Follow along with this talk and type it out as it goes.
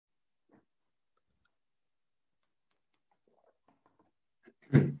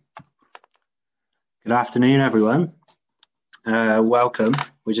Good afternoon, everyone. Welcome.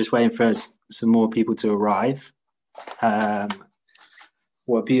 We're just waiting for some more people to arrive.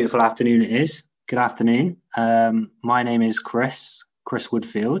 What a beautiful afternoon it is. Good afternoon. My name is Chris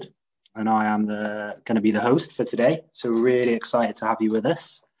Woodfield, and I am going to be the host for today. So we're really excited to have you with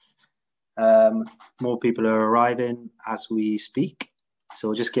us. More people are arriving as we speak. So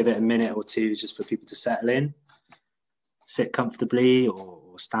we'll just give it a minute or two just for people to settle in, sit comfortably or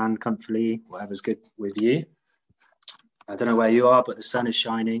stand comfortably, whatever's good with you. I don't know where you are, but the sun is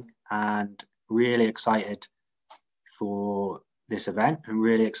shining and really excited for this event and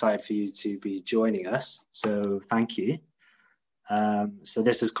really excited for you to be joining us. So thank you. So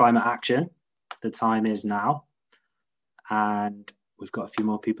this is Climate Action. The time is now. And we've got a few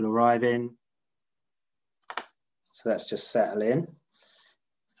more people arriving. So let's just settle in.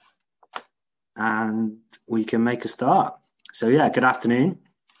 And we can make a start. So yeah, good afternoon.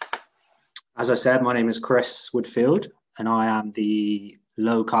 As I said, my name is Chris Woodfield, and I am the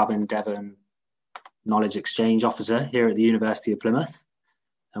Low Carbon Devon Knowledge Exchange Officer here at the University of Plymouth.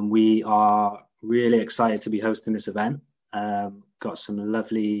 And we are really excited to be hosting this event. Got some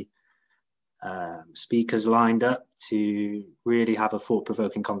lovely speakers lined up to really have a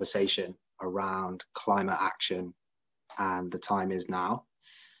thought-provoking conversation around climate action, and the time is now.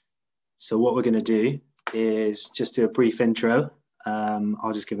 So what we're going to do is just do a brief intro.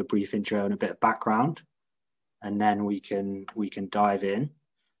 I'll just give a brief intro and a bit of background, and then we can dive in.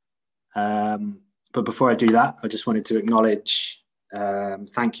 But before I do that, I just wanted to acknowledge,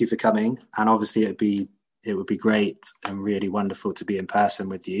 thank you for coming. And obviously it would be great and really wonderful to be in person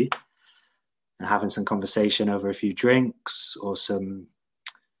with you and having some conversation over a few drinks or some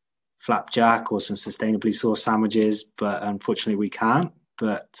flapjack or some sustainably sourced sandwiches. But unfortunately we can't,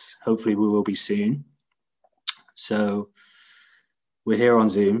 but hopefully we will be soon. So we're here on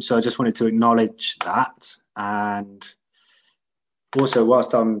Zoom. So I just wanted to acknowledge that. And also,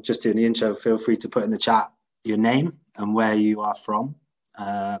 whilst I'm just doing the intro, feel free to put in the chat your name and where you are from,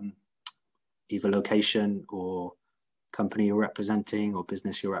 either location or company you're representing or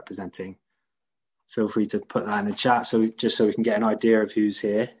business you're representing. Feel free to put that in the chat, just so we can get an idea of who's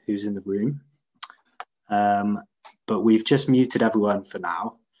here, who's in the room. But we've just muted everyone for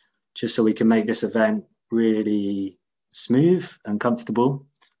now, just so we can make this event really smooth and comfortable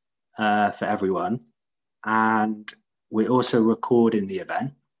for everyone. And we're also recording the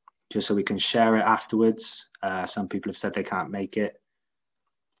event just so we can share it afterwards. Some people have said they can't make it.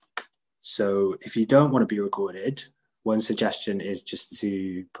 So if you don't want to be recorded, one suggestion is just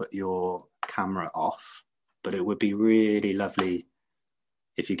to put your camera off, but it would be really lovely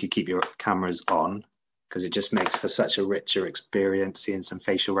if you could keep your cameras on, because it just makes for such a richer experience, seeing some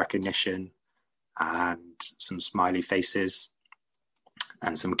facial recognition and some smiley faces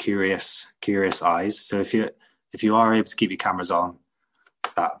and some curious eyes. So if you are able to keep your cameras on,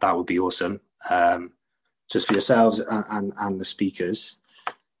 that would be awesome, just for yourselves and the speakers.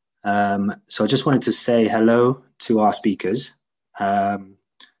 So I just wanted to say hello to our speakers.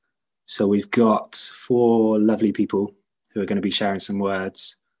 So we've got 4 lovely people who are going to be sharing some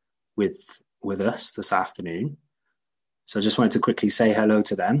words with us this afternoon. So I just wanted to quickly say hello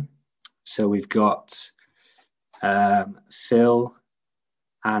to them. So we've got Phil,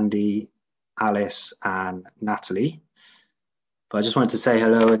 Andy, Alice, and Natalie. But I just wanted to say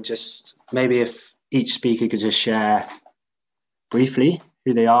hello, and just maybe if each speaker could just share briefly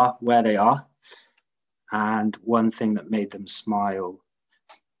who they are, where they are, and one thing that made them smile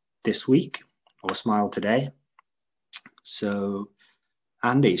this week or smile today. So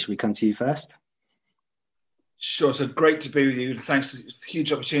Andy, should we come to you first? Sure. So great to be with you. Thanks. It's a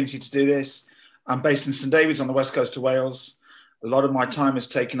huge opportunity to do this. I'm based in St David's on the west coast of Wales. A lot of my time is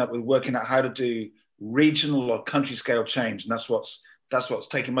taken up with working out how to do regional or country scale change, and that's what's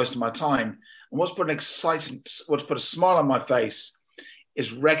taken most of my time. And what's put a smile on my face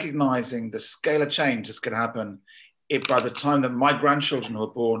is recognizing the scale of change that's going to happen by the time that my grandchildren who were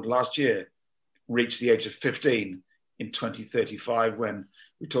born last year reach the age of 15 in 2035, when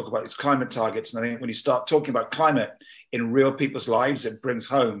we talk about these climate targets. And I think when you start talking about climate in real people's lives, it brings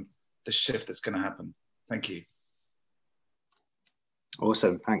home the shift that's going to happen. Thank you.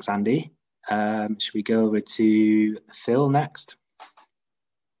 Awesome. Thanks, Andy. Should we go over to Phil next?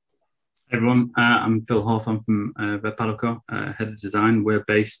 Hey everyone, I'm Phil Hawthorne from Verpalico, Head of Design. We're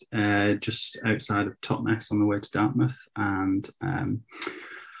based just outside of Totnes on the way to Dartmouth. And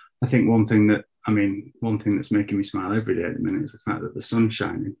I think one thing that's making me smile every day at the minute is the fact that the sun's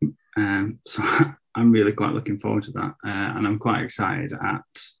shining. So I'm really quite looking forward to that. And I'm quite excited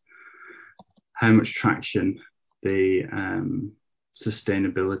at how much traction the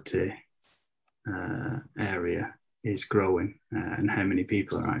sustainability area is growing, and how many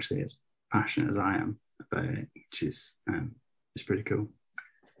people are actually as passionate as I am about it, which is pretty cool.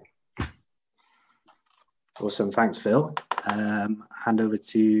 Awesome, thanks, Phil. Hand over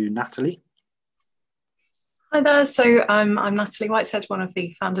to Natalie. Hi there, so I'm Natalie Whitehead, one of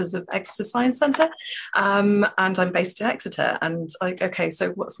the founders of Exeter Science Centre, and I'm based in Exeter. And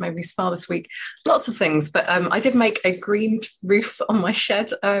so what's made me smile this week? Lots of things, but I did make a green roof on my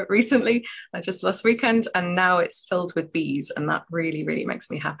shed recently, just last weekend, and now it's filled with bees, and that really, really makes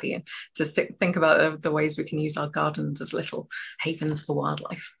me happy. And to think about the ways we can use our gardens as little havens for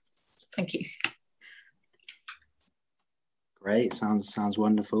wildlife. Thank you. Great, sounds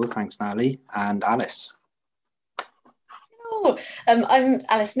wonderful. Thanks, Natalie. And Alice. I'm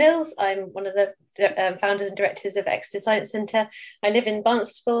Alice Mills. I'm one of the founders and directors of Exeter Science Centre. I live in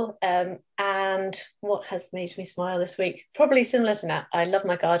Barnstaple, and what has made me smile this week? Probably similar to Nat. I love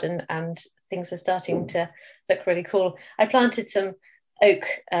my garden and things are starting to look really cool. I planted some oak,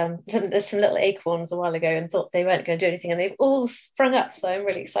 there's some little acorns a while ago and thought they weren't going to do anything, and they've all sprung up, so I'm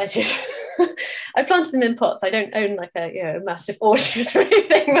really excited. I planted them in pots. I don't own like a massive orchard or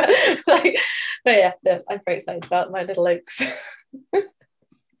anything, but yeah, I'm very excited about my little oaks.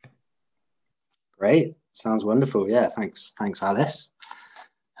 Great, sounds wonderful. Yeah, thanks Alice.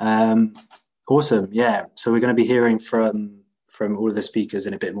 Awesome. Yeah, so we're going to be hearing from all of the speakers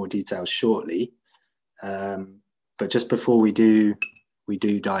in a bit more detail shortly, but just before we do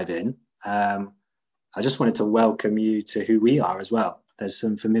dive in, I just wanted to welcome you to who we are as well. There's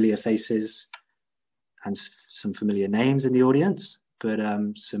some familiar faces and some familiar names in the audience, but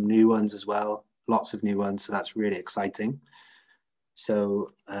some new ones as well, lots of new ones, so that's really exciting.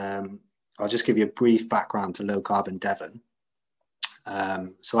 So I'll just give you a brief background to Low Carbon Devon.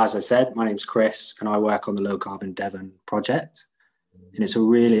 So as I said, my name's Chris and I work on the Low Carbon Devon project, and it's a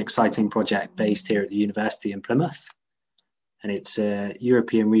really exciting project based here at the University in Plymouth. And it's a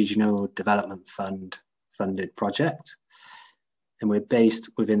European Regional Development Fund funded project. And we're based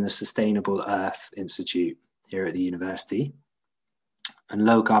within the Sustainable Earth Institute here at the university. And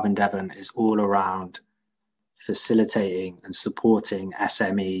Low Carbon Devon is all around facilitating and supporting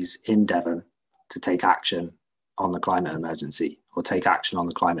SMEs in Devon to take action on the climate emergency or take action on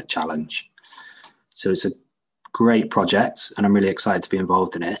the climate challenge. So it's a great project and I'm really excited to be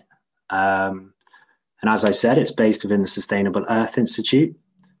involved in it. And as I said, it's based within the Sustainable Earth Institute.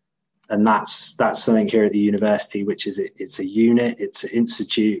 And that's something here at the university, which is it's a unit, it's an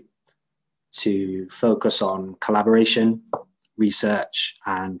institute to focus on collaboration, research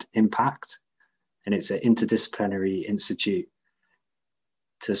and impact. And it's an interdisciplinary institute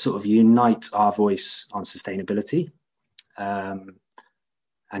to sort of unite our voice on sustainability and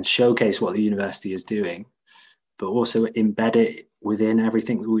showcase what the university is doing, but also embed it within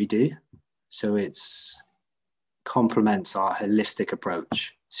everything that we do. So it's complements our holistic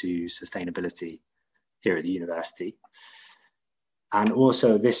approach to sustainability here at the university. And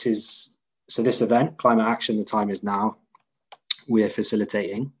also this event, Climate Action, the time is now, we're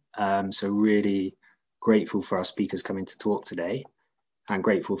facilitating. So really grateful for our speakers coming to talk today and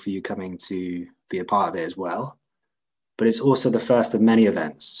grateful for you coming to be a part of it as well. But it's also the first of many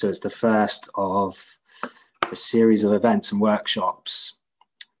events. So it's the first of a series of events and workshops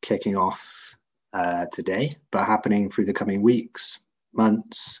kicking off today, but happening through the coming weeks,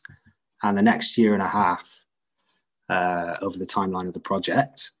 months, and the next year and a half over the timeline of the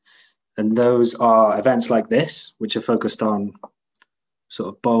project. And those are events like this, which are focused on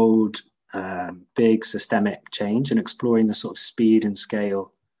sort of bold, big systemic change and exploring the sort of speed and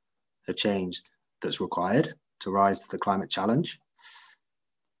scale of change that's required to rise to the climate challenge.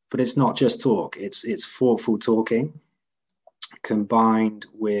 But it's not just talk, it's thoughtful talking combined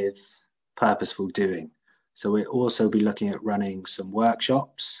with purposeful doing. So we'll also be looking at running some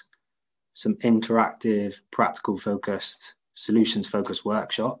workshops, some interactive, practical focused, solutions focused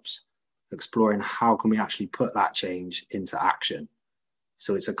workshops, exploring how can we actually put that change into action.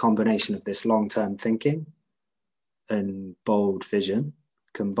 So it's a combination of this long-term thinking and bold vision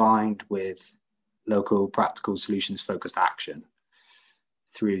combined with local practical solutions focused action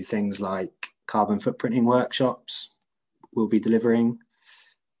through things like carbon footprinting workshops we'll be delivering,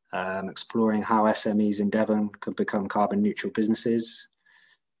 exploring how SMEs in Devon could become carbon neutral businesses,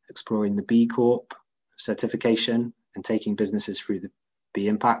 exploring the B Corp certification and taking businesses through the B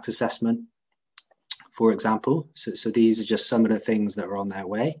Impact assessment, for example. So these are just some of the things that are on their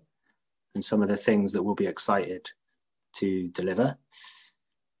way and some of the things that we'll be excited to deliver.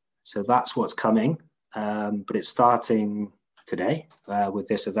 So that's what's coming, but it's starting today with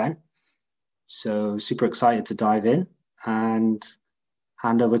this event. So super excited to dive in and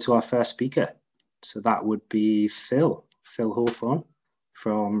hand over to our first speaker. So that would be Phil Hawthorne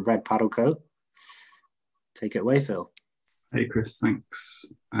from Red Paddle Co. Take it away, Phil. Hey, Chris, thanks.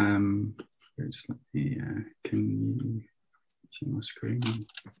 Just let me, can you see my screen?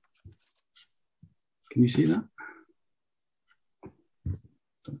 Can you see that?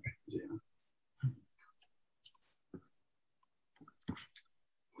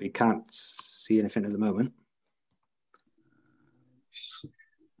 We can't see anything at the moment.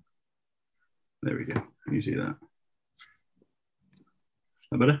 There we go. Can you see that? Is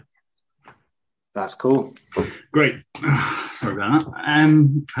that better? That's cool. Great. Sorry about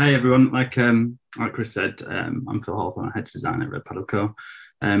that. Hi everyone. Like Chris said, I'm Phil Hawthorne, head designer at Red Paddle Co.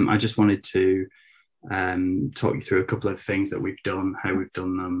 I just wanted to talk you through a couple of things that we've done, how we've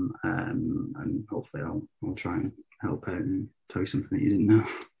done them, and hopefully I'll try and help out and tell you something that you didn't know.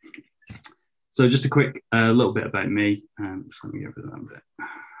 So just a quick little bit about me. Just let me get rid of that bit.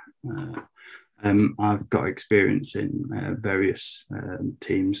 I've got experience in various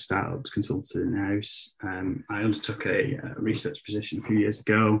teams, startups, consultancy in-house. I undertook a research position a few years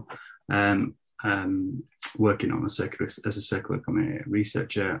ago, working on as a circular economy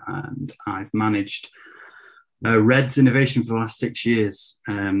researcher, and I've managed Red's innovation for the last 6 years,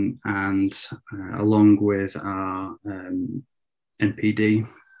 and along with our NPD,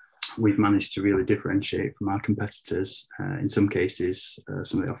 we've managed to really differentiate from our competitors. In some cases,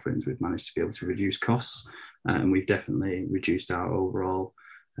 some of the offerings we've managed to be able to reduce costs, and we've definitely reduced our overall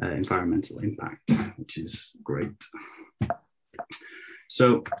environmental impact, which is great.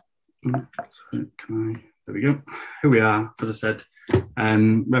 So, there we go. Here we are, as I said,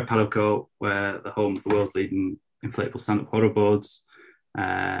 Red Paddle Co, we're the home of the world's leading inflatable stand-up paddleboards,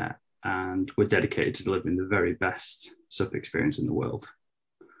 and we're dedicated to delivering the very best SUP experience in the world.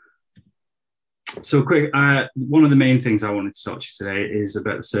 So quick, one of the main things I wanted to talk to you today is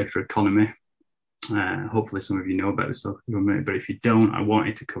about the circular economy. Hopefully some of you know about the circular economy, but if you don't, I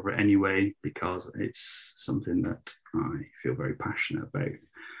wanted to cover it anyway because it's something that I feel very passionate about.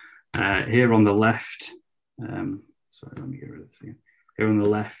 Here on the left, sorry, let me get rid of this again. Here on the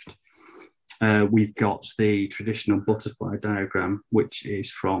left, we've got the traditional butterfly diagram, which is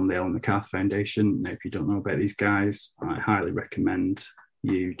from the Ellen MacArthur Foundation. Now, if you don't know about these guys, I highly recommend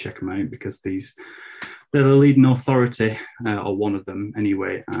you check them out because they're the leading authority, or one of them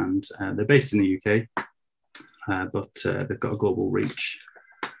anyway, and they're based in the UK, but they've got a global reach.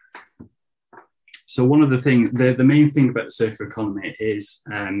 So one of the things, the main thing about the circular economy is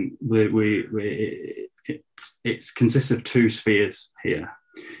it consists of two spheres here.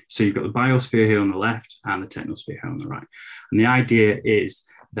 So you've got the biosphere here on the left and the technosphere here on the right. And the idea is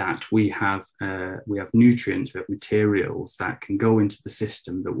that we have nutrients, we have materials that can go into the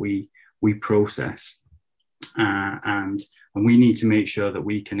system that we process, and we need to make sure that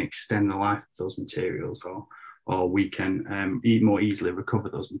we can extend the life of those materials, or we can more easily recover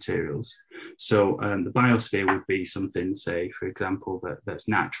those materials. So the biosphere would be something, say, for example, that's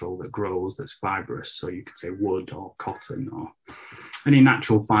natural, that grows, that's fibrous. So you could say wood or cotton or any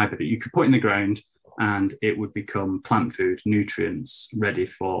natural fiber that you could put in the ground, and it would become plant food, nutrients, ready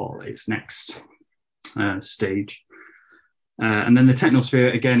for its next stage. And then the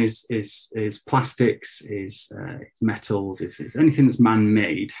technosphere, again, is plastics, is metals, is anything that's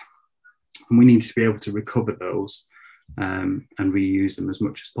man-made. And we need to be able to recover those and reuse them as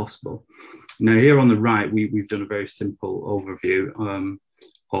much as possible. Now, here on the right, we've done a very simple overview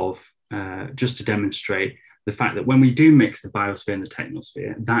of just to demonstrate the fact that when we do mix the biosphere and the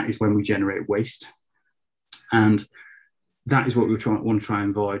technosphere, that is when we generate waste. And that is what we want to try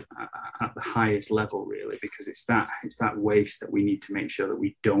and avoid at the highest level, really, because it's that waste that we need to make sure that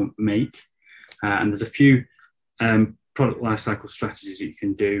we don't make. And there's a few product lifecycle strategies that you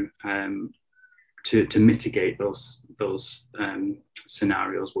can do to mitigate those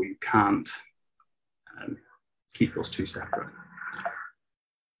scenarios where you can't keep those two separate.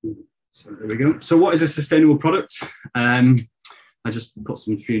 So there we go. So what is a sustainable product? I just put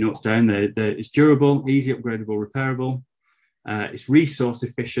some few notes down there. It's durable, easy, upgradable, repairable. It's resource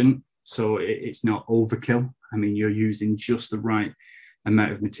efficient, so it's not overkill. I mean, you're using just the right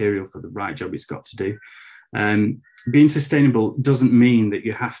amount of material for the right job it's got to do. Being sustainable doesn't mean that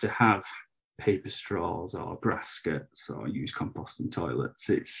you have to have paper straws or grass skirts or use composting toilets.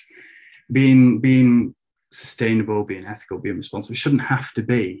 It's being sustainable, being ethical, being responsible. It shouldn't have to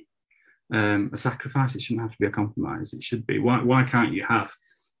be a sacrifice. It shouldn't have to be a compromise. It should be. Why can't you have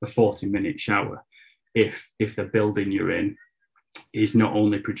a 40-minute shower if the building you're in is not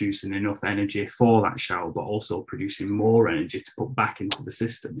only producing enough energy for that shower, but also producing more energy to put back into the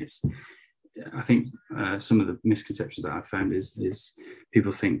system? I think some of the misconceptions that I've found is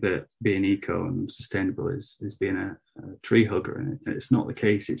people think that being eco and sustainable is being a tree hugger, and it's not the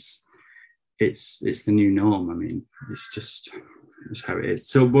case. It's the new norm. I mean, it's how it is.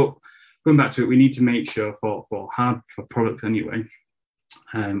 So, but going back to it, we need to make sure for products anyway,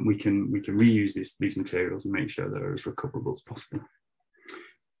 we can reuse these materials and make sure they're as recoverable as possible.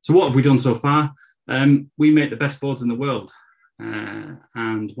 So, what have we done so far? We make the best boards in the world.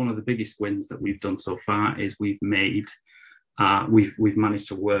 And one of the biggest wins that we've done so far is we've managed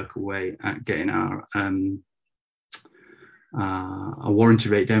to work away at getting our warranty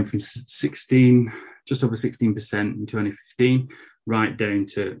rate down from just over 16% in 2015, right down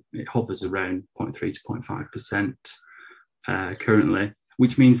to, it hovers around 0.3 to 0.5% currently,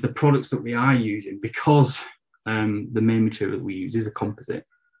 which means the products that we are using, because the main material that we use is a composite,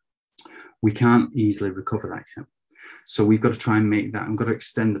 we can't easily recover that yet. So we've got to try and make that, and got to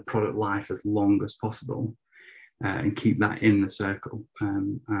extend the product life as long as possible, and keep that in the circle.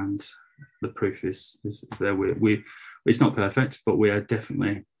 And the proof is there. It's not perfect, but we are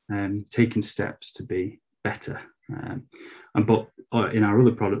definitely taking steps to be better. But in our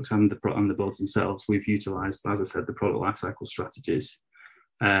other products and the boards themselves, we've utilised, as I said, the product lifecycle strategies,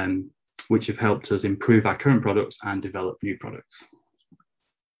 which have helped us improve our current products and develop new products.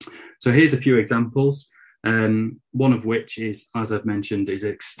 So here's a few examples. One of which is, as I've mentioned, is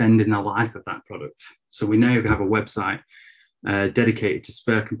extending the life of that product. So we now have a website dedicated to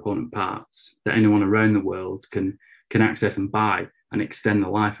spare component parts that anyone around the world can access and buy and extend the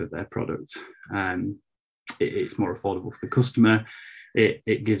life of their product. It's more affordable for the customer.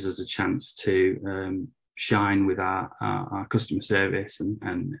 It gives us a chance to shine with our customer service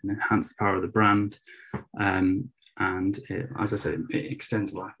and enhance the power of the brand. As I said, it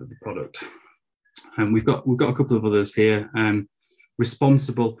extends the life of the product. And we've got a couple of others here.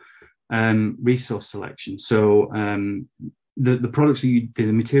 Responsible resource selection. So the products the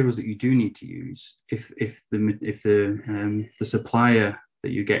materials that you do need to use, if the supplier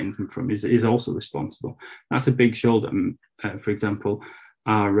that you're getting them from is also responsible, that's a big shoulder. For example,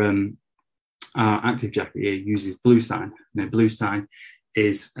 our active jacket here uses Blue Sign. Now, Blue Sign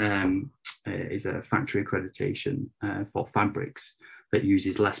is a factory accreditation for fabrics that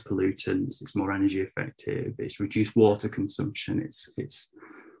uses less pollutants, it's more energy effective, it's reduced water consumption, it's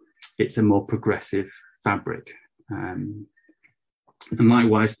a more progressive fabric. And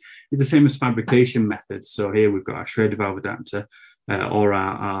likewise, it's the same as fabrication methods. So here we've got our shredder valve adapter, or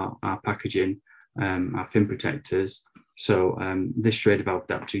our packaging, our fin protectors. So this shredder valve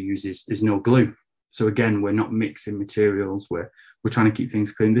adapter is no glue. So again, we're not mixing materials, we're trying to keep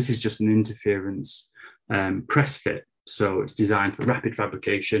things clean. This is just an interference press fit. So it's designed for rapid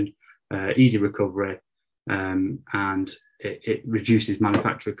fabrication, easy recovery, and it reduces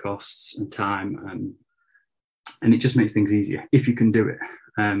manufacturer costs and time, and it just makes things easier if you can do it.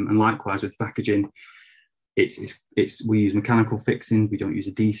 And likewise with packaging, we use mechanical fixings, we don't use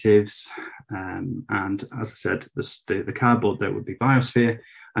adhesives, and as I said, the cardboard there would be Biosphere,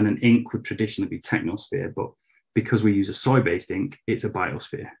 and an ink would traditionally be Technosphere, but because we use a soy-based ink, it's a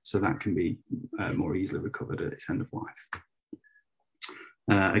Biosphere, so that can be more easily recovered at its end of life.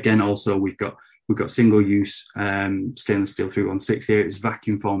 Again, also we've got single-use stainless steel 316 here. It's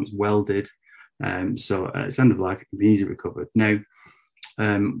vacuum formed, it's welded, so at its end of life, it can be easily recovered. Now,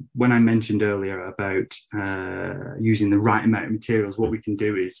 when I mentioned earlier about using the right amount of materials, what we can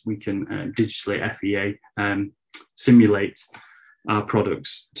do is we can digitally FEA simulate our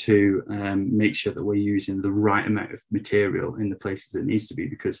products to make sure that we're using the right amount of material in the places it needs to be.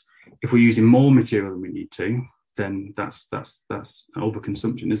 Because if we're using more material than we need to, then that's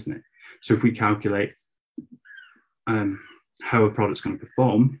overconsumption, isn't it? So if we calculate how a product's going to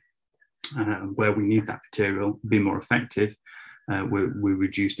perform, where we need that material, be more effective, we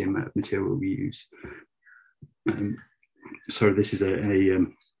reduce the amount of material we use. So this is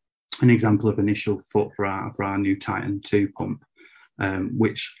an example of initial foot for our new Titan 2 pump.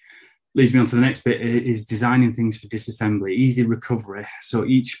 Which leads me on to the next bit, is designing things for disassembly, easy recovery. So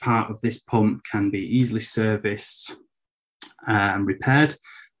each part of this pump can be easily serviced and repaired,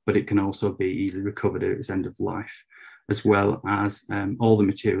 but it can also be easily recovered at its end of life, as well as all the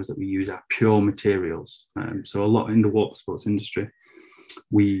materials that we use are pure materials. So a lot in the water sports industry,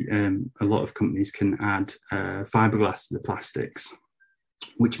 a lot of companies can add fiberglass to the plastics,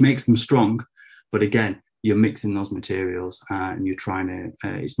 which makes them strong, but again, you're mixing those materials and you're trying to,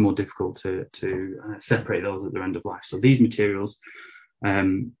 it's more difficult to separate those at their end of life. So these materials,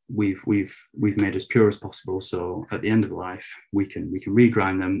 we've made as pure as possible. So at the end of life, we can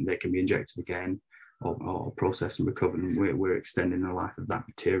regrind them, they can be injected again or processed and recovered, and we're extending the life of that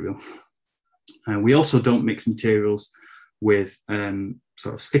material. We also don't mix materials with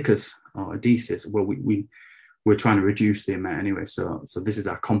sort of stickers or adhesives. Well, we're trying to reduce the amount anyway. So this is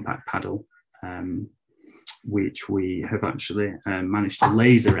our compact paddle, which we have actually managed to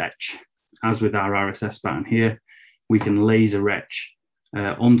laser etch. As with our RSS pattern here, we can laser etch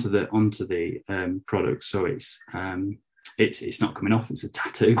onto the product, so it's not coming off. It's a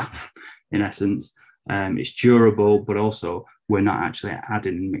tattoo, in essence. It's durable, but also we're not actually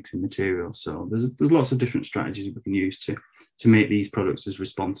adding and mixing materials. So there's lots of different strategies we can use to make these products as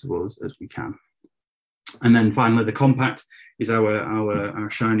responsible as we can. And then finally, the compact is our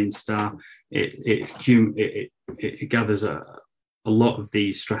shining star. It gathers a lot of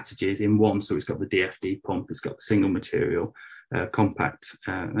these strategies in one. So it's got the DFD pump, it's got the single material compact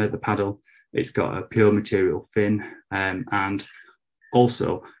the paddle, it's got a pure material fin, and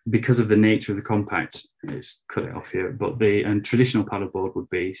also because of the nature of the compact, it's cut it off here, but the traditional paddleboard would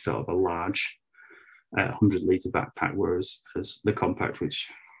be sort of a large 100-litre backpack, whereas the compact, which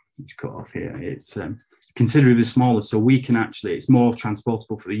is cut off here, it's considerably smaller. So we can actually, it's more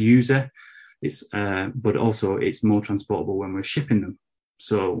transportable for the user. But also it's more transportable when we're shipping them.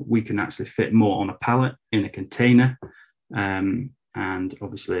 So we can actually fit more on a pallet in a container. And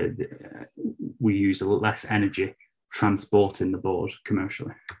obviously we use less energy transporting the board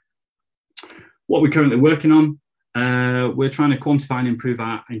commercially. What we're currently working on, we're trying to quantify and improve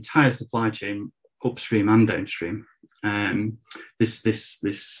our entire supply chain, upstream and downstream.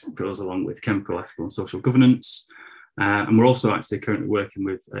 This goes along with chemical, ethical and social governance. And we're also actually currently working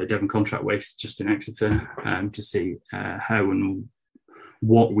with Devon Contract Waste just in Exeter to see how and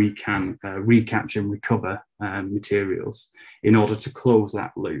what we can recapture and recover materials in order to close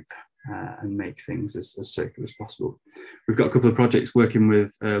that loop and make things as circular as possible. We've got a couple of projects working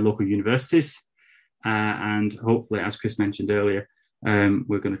with local universities, and hopefully, as Chris mentioned earlier,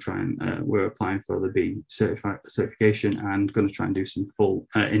 we're going to try and we're applying for the B certification and going to try and do some full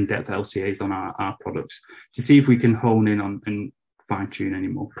in-depth LCAs on our products to see if we can hone in on and fine-tune any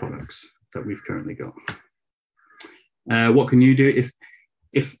more products that we've currently got. What can you do?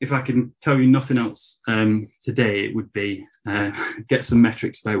 If I can tell you nothing else today, it would be get some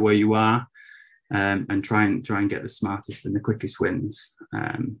metrics about where you are and try and get the smartest and the quickest wins.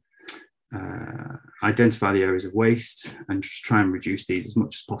 Identify the areas of waste and just try and reduce these as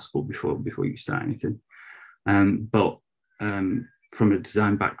much as possible before you start anything. But from a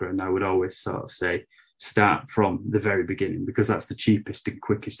design background, I would always sort of say start from the very beginning, because that's the cheapest and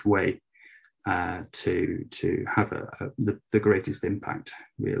quickest way to have the greatest impact,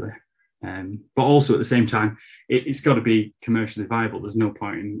 really. But also at the same time, it's got to be commercially viable. There's no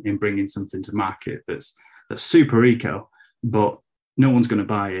point in bringing something to market that's super eco, but no one's going to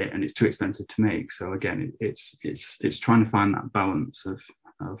buy it and it's too expensive to make. So again, it's trying to find that balance of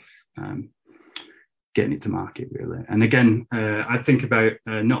getting it to market, really. And again, I think about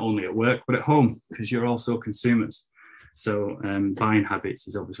not only at work but at home, because you're also consumers. So buying habits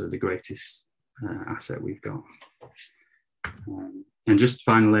is obviously the greatest asset we've got. And just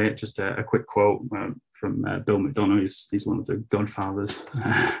finally, just a quick quote from Bill McDonough. He's one of the godfathers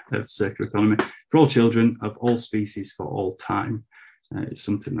of circular economy. For all children of all species for all time. It's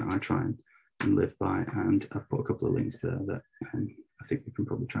something that I try and live by, and I've put a couple of links there that I think we can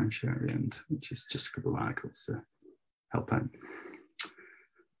probably try and share at the end, which is just a couple of articles to help out.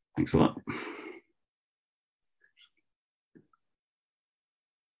 Thanks a lot.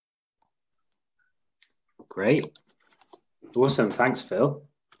 Great. Awesome. Thanks, Phil.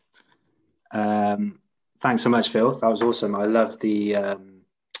 Thanks so much, Phil. That was awesome. I love the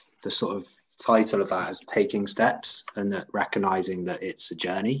sort of title of that as taking steps, and that recognizing that it's a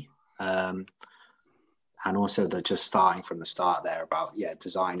journey, and also that just starting from the start there about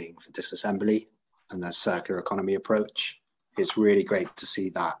designing for disassembly and the circular economy approach. It's really great to see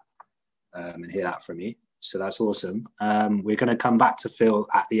that and hear that from you. So that's awesome. We're going to come back to Phil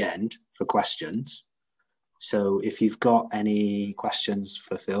at the end for questions. So if you've got any questions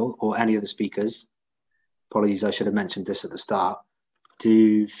for Phil or any of the speakers, apologies, I should have mentioned this at the start,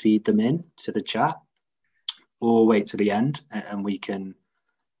 do feed them in to the chat or wait to the end and we can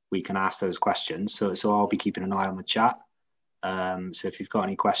ask those questions. So I'll be keeping an eye on the chat. So if you've got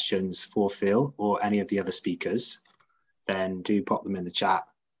any questions for Phil or any of the other speakers, then do pop them in the chat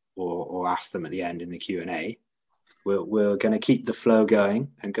or ask them at the end in the Q&A. We're going to keep the flow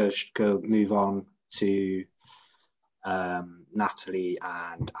going and go move on to Natalie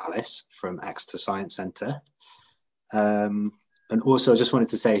and Alice from Exeter Science Centre. And also I just wanted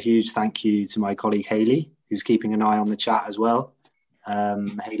to say a huge thank you to my colleague Hayley, who's keeping an eye on the chat as well.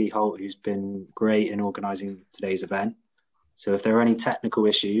 Hayley Holt, who's been great in organising today's event. So if there are any technical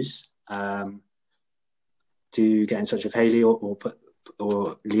issues, do get in touch with Hayley or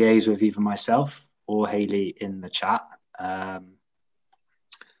liaise with either myself or Hayley in the chat.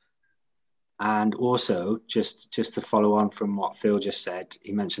 And also, just to follow on from what Phil just said,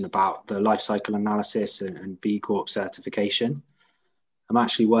 he mentioned about the life cycle analysis and B Corp certification. I'm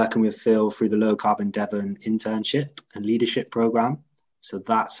actually working with Phil through the Low Carbon Devon internship and leadership program. So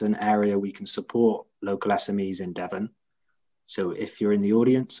that's an area we can support local SMEs in Devon. So if you're in the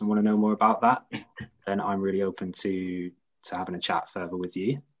audience and want to know more about that, then I'm really open to having a chat further with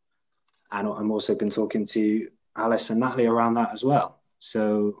you. And I'm also been talking to Alice and Natalie around that as well.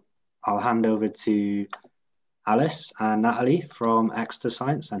 So I'll hand over to Alice and Natalie from Exeter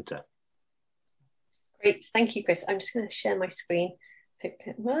Science Centre. Great, thank you, Chris. I'm just going to share my screen. Hope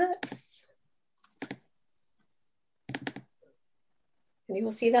it works. Can you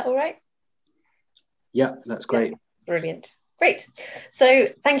all see that all right? Yeah, that's great. Yeah, brilliant. Great. So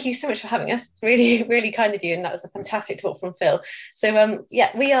thank you so much for having us. It's really, really kind of you. And that was a fantastic talk from Phil. So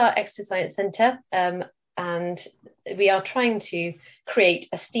yeah, we are Exeter Science Centre, and we are trying to create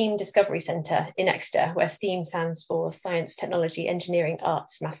a STEAM Discovery Centre in Exeter, where STEAM stands for Science, Technology, Engineering,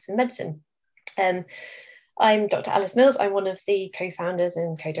 Arts, Maths and Medicine. I'm Dr. Alice Mills. I'm one of the co-founders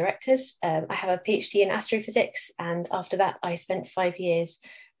and co-directors. I have a PhD in astrophysics, and after that I spent 5 years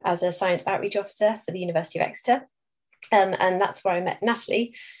as a science outreach officer for the University of Exeter. And that's where I met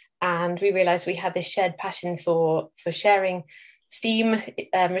Natalie, and we realised we had this shared passion for sharing STEAM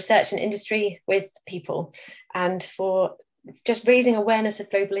research and industry with people, and for just raising awareness of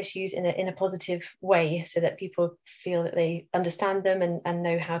global issues in a positive way, so that people feel that they understand them and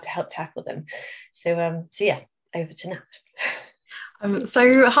know how to help tackle them. So yeah, over to Nat.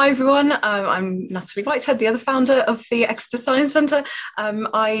 So hi everyone, I'm Natalie Whitehead, the other founder of the Exeter Science Centre.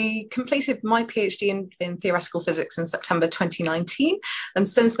 I completed my PhD in theoretical physics in September 2019, and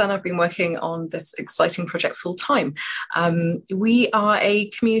since then I've been working on this exciting project full time. We are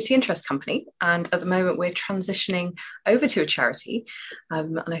a community interest company, and at the moment we're transitioning over to a charity.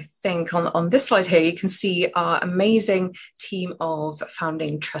 And I think on this slide here you can see our amazing team of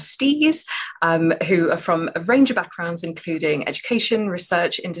founding trustees who are from a range of backgrounds, including education,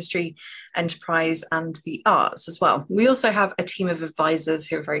 research, industry, enterprise, and the arts as well. We also have a team of advisors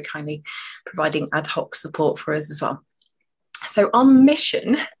who are very kindly providing ad hoc support for us as well. So our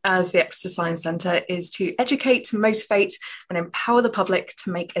mission as the Exeter Science Centre is to educate, motivate and empower the public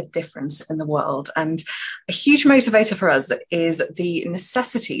to make a difference in the world. And a huge motivator for us is the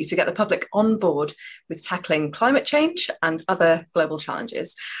necessity to get the public on board with tackling climate change and other global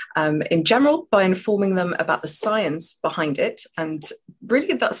challenges in general, by informing them about the science behind it. And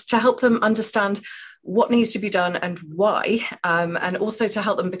really that's to help them understand what needs to be done and why, and also to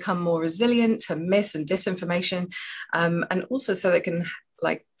help them become more resilient to mis and disinformation, and also so they can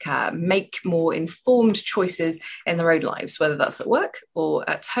make more informed choices in their own lives, whether that's at work or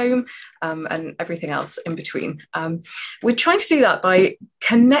at home, and everything else in between. We're trying to do that by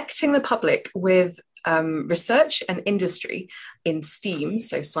connecting the public with research and industry in STEAM,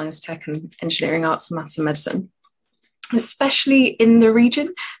 so science, tech and engineering, arts, maths and medicine, especially in the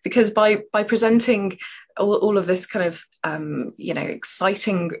region, because by presenting all of this kind of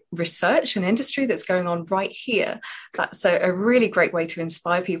exciting research and industry that's going on right here, that's a really great way to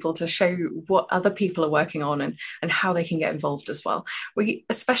inspire people to show what other people are working on and how they can get involved as well. We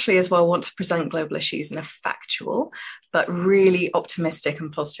especially as well want to present global issues in a factual but really optimistic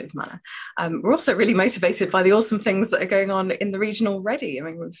and positive manner. We're also really motivated by the awesome things that are going on in the region already. I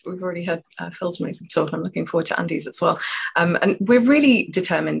mean, we've already had Phil's amazing talk. I'm looking forward to Andy's as well. And we're really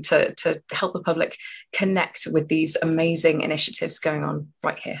determined to help the public connect with these amazing initiatives going on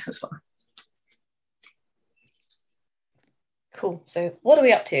right here as well. Cool. So what are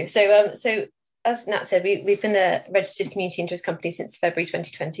we up to? So as Nat said, we've been a registered community interest company since February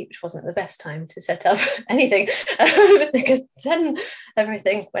 2020, which wasn't the best time to set up anything because then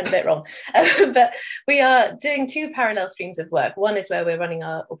everything went a bit wrong. But we are doing two parallel streams of work. One is where we're running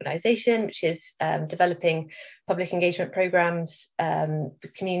our organisation, which is developing public engagement programmes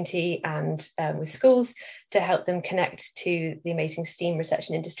with community and with schools to help them connect to the amazing STEAM research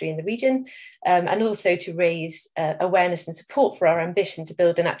and industry in the region, and also to raise awareness and support for our ambition to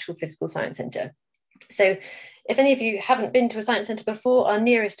build an actual physical science centre. So if any of you haven't been to a science centre before, our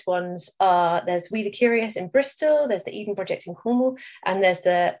nearest ones are, there's We the Curious in Bristol, there's the Eden Project in Cornwall, and there's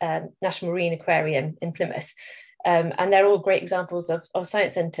the National Marine Aquarium in Plymouth. And they're all great examples of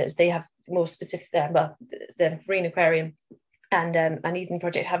science centres. They have more specific, well, the Marine Aquarium and Eden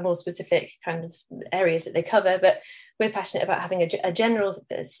Project have more specific kind of areas that they cover, but we're passionate about having a general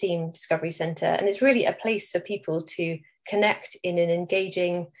STEAM discovery centre, and it's really a place for people to connect in an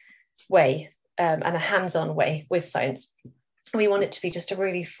engaging, way and a hands-on way with science. We want it to be just a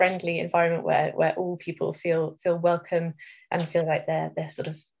really friendly environment where all people feel welcome and feel like they're sort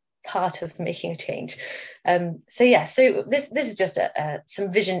of part of making a change. So this is just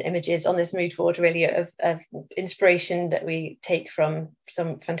some vision images on this mood board, really, of inspiration that we take from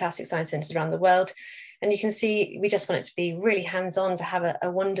some fantastic science centres around the world. And you can see we just want it to be really hands-on, to have a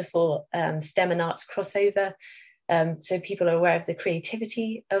wonderful STEM and arts crossover, so people are aware of the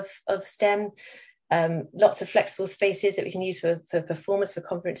creativity of STEM. Lots of flexible spaces that we can use for performance, for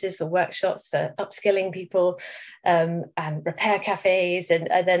conferences, for workshops, for upskilling people, and repair cafes. And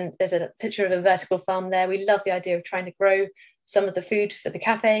then there's a picture of a vertical farm there. We love the idea of trying to grow some of the food for the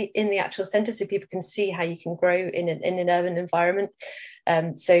cafe in the actual centre, so people can see how you can grow in an urban environment.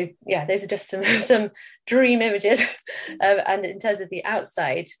 So yeah, those are just some dream images. And in terms of the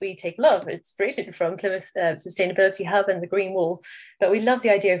outside, we take a lot of inspiration from Plymouth Sustainability Hub and the Green Wall, but we love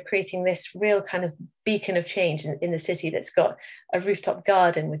the idea of creating this real kind of beacon of change in the city that's got a rooftop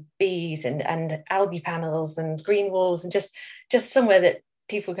garden with bees and algae panels and green walls, and just somewhere that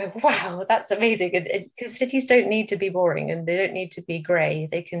people go, wow, that's amazing. And because cities don't need to be boring, and they don't need to be grey,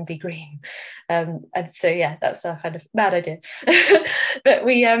 they can be green. And so yeah, that's a kind of mad idea. But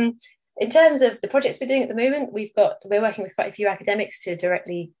we in terms of the projects we're doing at the moment, we're working with quite a few academics to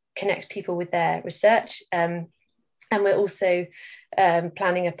directly connect people with their research, and we're also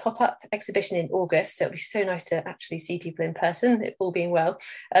planning a pop-up exhibition in August, so it'll be so nice to actually see people in person, it all being well.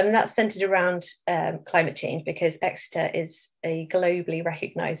 That's centred around climate change, because Exeter is a globally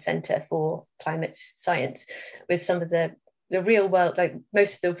recognised centre for climate science, with some of the real world, like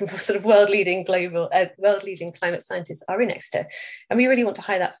most of the sort of world-leading climate scientists are in Exeter. And we really want to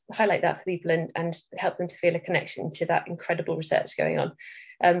highlight that for people and help them to feel a connection to that incredible research going on.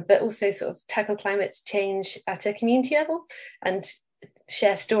 But also sort of tackle climate change at a community level and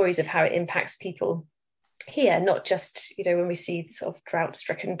share stories of how it impacts people here, not just, when we see sort of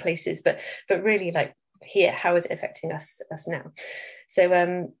drought-stricken places, but really like here, how is it affecting us now?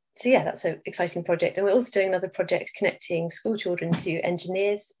 So yeah, that's an exciting project. And we're also doing another project connecting school children to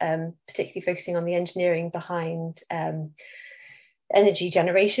engineers, particularly focusing on the engineering behind energy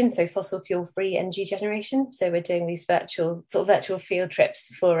generation, so fossil fuel free energy generation. So we're doing these virtual field trips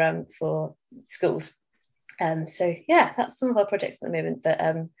for schools. So yeah, that's some of our projects at the moment, but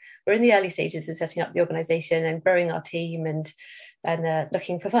we're in the early stages of setting up the organisation and growing our team and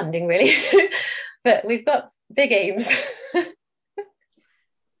looking for funding, really. But we've got big aims.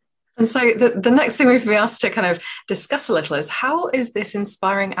 And so the next thing we've been asked to kind of discuss a little is, how is this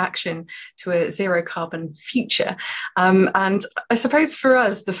inspiring action to a zero carbon future? And I suppose for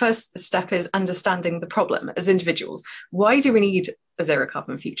us, the first step is understanding the problem as individuals. Why do we need a zero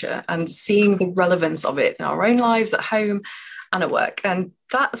carbon future? And seeing the relevance of it in our own lives, at home and at work. And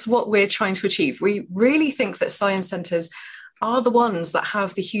that's what we're trying to achieve. We really think that science centres are the ones that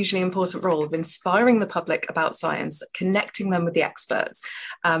have the hugely important role of inspiring the public about science, connecting them with the experts,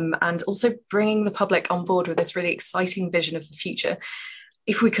 and also bringing the public on board with this really exciting vision of the future,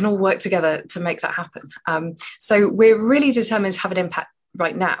 if we can all work together to make that happen. So we're really determined to have an impact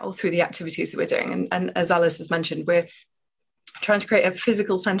right now through the activities that we're doing. And as Alice has mentioned, we're trying to create a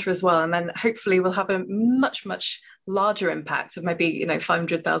physical centre as well, and then hopefully we'll have a much larger impact of maybe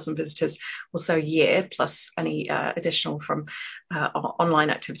 500,000 visitors or so a year, plus any additional from our online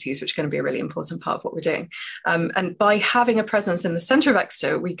activities, which are going to be a really important part of what we're doing. And by having a presence in the centre of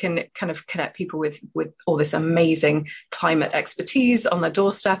Exeter, we can kind of connect people with all this amazing climate expertise on their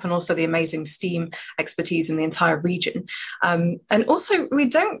doorstep, and also the amazing STEAM expertise in the entire region. And also, we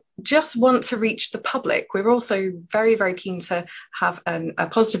don't just want to reach the public, we're also very, very keen to have a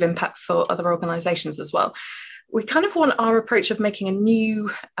positive impact for other organisations as well. We kind of want our approach of making a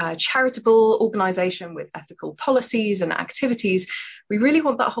new charitable organisation with ethical policies and activities. We really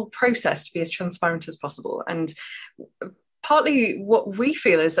want that whole process to be as transparent as possible. And partly what we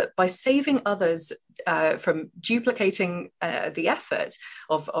feel is that by saving others from duplicating the effort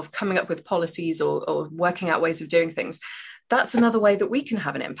of coming up with policies or working out ways of doing things, that's another way that we can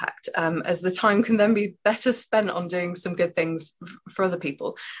have an impact, as the time can then be better spent on doing some good things for other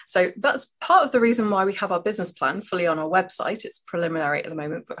people. So that's part of the reason why we have our business plan fully on our website. It's preliminary at the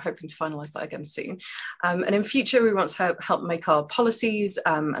moment, but hoping to finalise that again soon. And in future, we want to help make our policies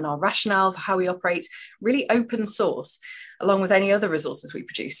and our rationale for how we operate really open source, along with any other resources we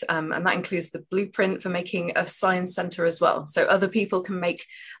produce. And that includes the blueprint for making a science centre as well. So other people can make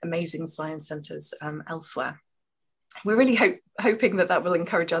amazing science centres elsewhere. We're really hoping that will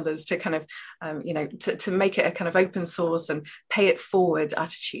encourage others to kind of, to make it a kind of open source and pay it forward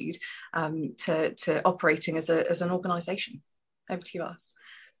attitude to operating as an organisation. Over to you, Alice.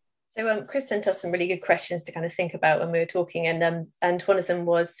 So Chris sent us some really good questions to kind of think about when we were talking, and one of them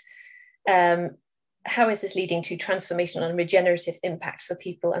was, how is this leading to transformational and regenerative impact for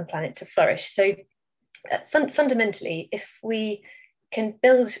people and planet to flourish? So fundamentally, if we can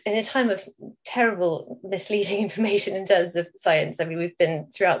build in a time of terrible misleading information in terms of science, I mean, we've been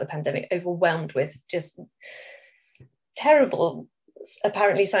throughout the pandemic overwhelmed with just terrible,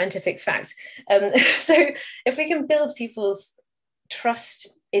 apparently scientific facts. So if we can build people's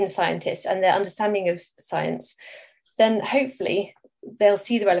trust in scientists and their understanding of science, then hopefully they'll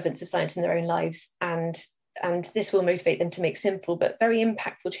see the relevance of science in their own lives, and this will motivate them to make simple but very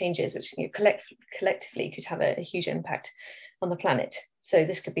impactful changes, which collectively could have a huge impact on the planet. So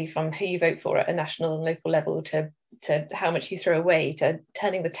this could be from who you vote for at a national and local level to how much you throw away, to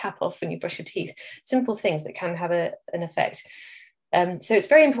turning the tap off when you brush your teeth. Simple things that can have an effect. So it's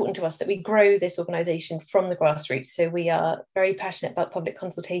very important to us that we grow this organisation from the grassroots. So we are very passionate about public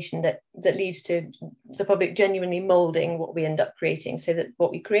consultation that leads to the public genuinely moulding what we end up creating, so that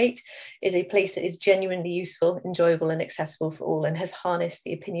what we create is a place that is genuinely useful, enjoyable and accessible for all, and has harnessed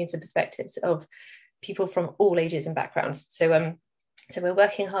the opinions and perspectives of people from all ages and backgrounds. So we're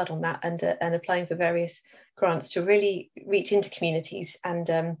working hard on that, and applying for various grants to really reach into communities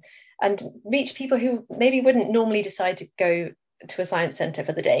and reach people who maybe wouldn't normally decide to go to a science centre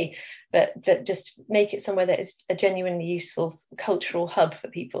for the day, but just make it somewhere that is a genuinely useful cultural hub for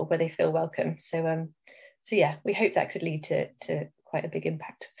people where they feel welcome. So yeah, we hope that could lead to quite a big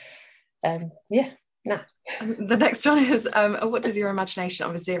impact. The next one is, what does your imagination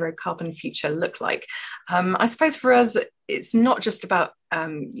of a zero carbon future look like? I suppose for us, it's not just about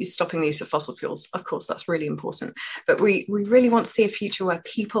stopping the use of fossil fuels. Of course, that's really important. But we really want to see a future where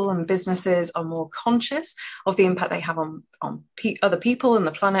people and businesses are more conscious of the impact they have on other people and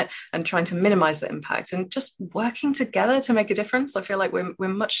the planet, and trying to minimize the impact and just working together to make a difference. I feel like we're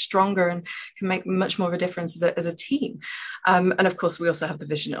much stronger and can make much more of a difference as a team. And of course, we also have the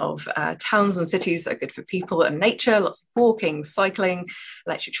vision of towns and cities that are good for people and nature, lots of walking, cycling,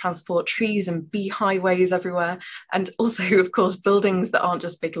 electric transport, trees and bee highways everywhere. And also, of course, buildings that aren't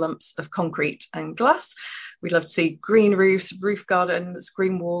just big lumps of concrete and glass. We'd love to see green roofs, roof gardens,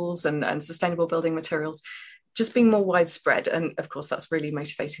 green walls and sustainable building materials just being more widespread. And of course, that's really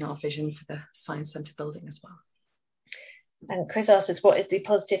motivating our vision for the Science Centre building as well. And Chris asked us, what is the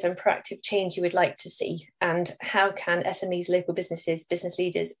positive and proactive change you would like to see? And how can SMEs, local businesses, business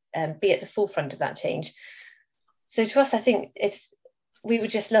leaders be at the forefront of that change? So to us, I think we would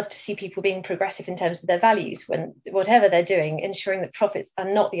just love to see people being progressive in terms of their values, when whatever they're doing, ensuring that profits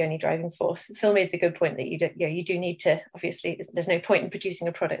are not the only driving force. Phil made the good point that you do need to, obviously, there's no point in producing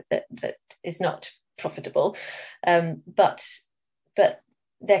a product that is not profitable, but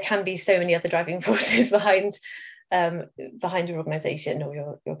there can be so many other driving forces behind your organisation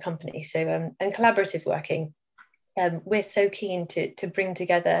or your company. So and collaborative working, we're so keen to bring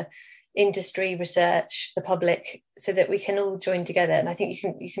together industry, research, the public, so that we can all join together. And I think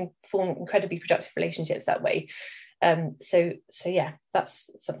you can form incredibly productive relationships that way. So yeah, that's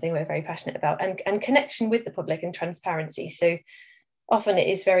something we're very passionate about, and connection with the public and transparency. So often it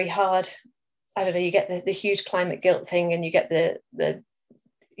is very hard. I don't know, you get the huge climate guilt thing, and you get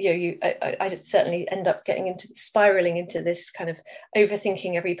I just certainly end up spiraling into this kind of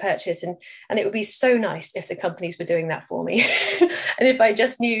overthinking every purchase, and it would be so nice if the companies were doing that for me, and if I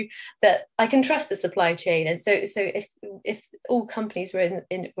just knew that I can trust the supply chain. And so if all companies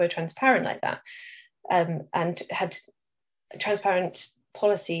were transparent like that, and had transparent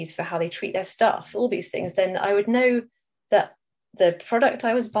policies for how they treat their staff, all these things, then I would know that the product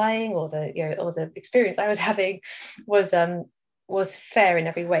I was buying or the experience I was having was fair in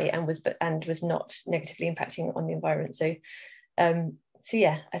every way and was not negatively impacting on the environment. So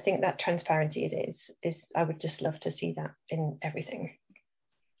yeah, I think that transparency is I would just love to see that in everything.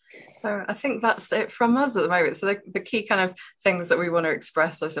 So I think that's it from us at the moment. So the key kind of things that we want to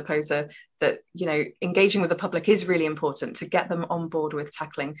express, I suppose, are that, engaging with the public is really important to get them on board with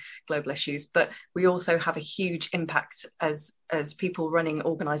tackling global issues. But we also have a huge impact as people running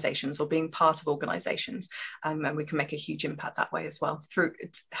organisations or being part of organisations. And we can make a huge impact that way as well, through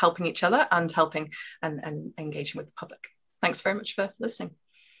helping each other and helping and engaging with the public. Thanks very much for listening.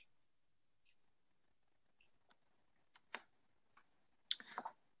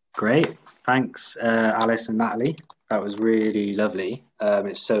 Great. Thanks, Alice and Natalie. That was really lovely.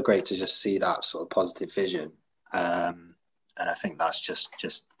 It's so great to just see that sort of positive vision. And I think that's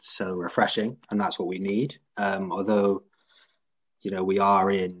just so refreshing, and that's what we need. Although, we are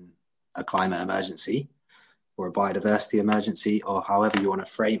in a climate emergency or a biodiversity emergency, or however you want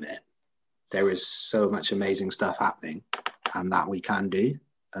to frame it, there is so much amazing stuff happening, and that we can do.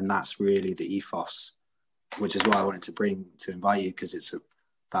 And that's really the ethos, which is why I wanted to invite you, because it's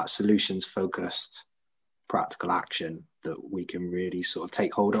that solutions focused practical action that we can really sort of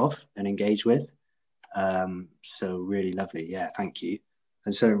take hold of and engage with. So really lovely. Yeah, thank you.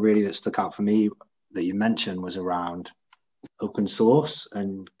 And so really that stuck out for me that you mentioned was around open source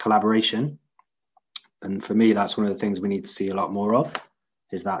and collaboration. And for me, that's one of the things we need to see a lot more of,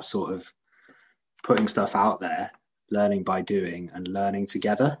 is that sort of putting stuff out there, learning by doing and learning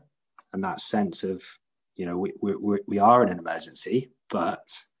together. And that sense of, you know, we are in an emergency,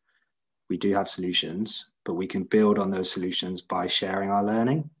 but we do have solutions, but we can build on those solutions by sharing our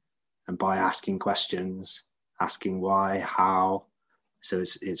learning and by asking questions, asking why, how. So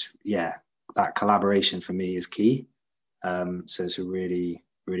it's yeah, that collaboration for me is key. So it's a really,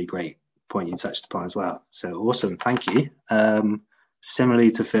 really great point you touched upon as well. So awesome, thank you.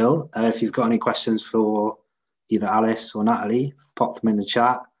 Similarly to Phil, if you've got any questions for either Alice or Natalie, pop them in the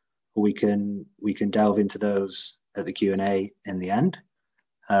chat, or we can delve into those at the Q&A in the end.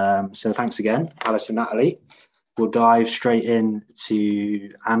 So thanks again, Alice and Natalie. We'll dive straight in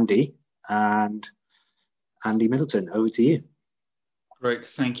to Andy Middleton. Over to you. Great,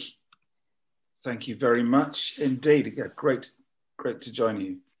 thank you. Thank you very much indeed. Yeah, great to join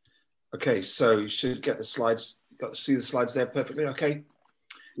you. Okay, so you should get the slides. Got to see the slides there perfectly. Okay.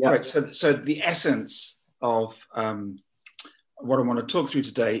 Yeah. Right. So the essence of what I want to talk through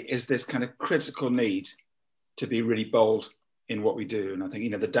today is this kind of critical need to be really bold in what we do. And I think, you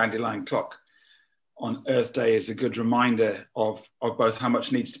know, the dandelion clock on Earth Day is a good reminder of both how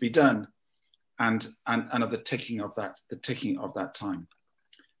much needs to be done and of the ticking of that time.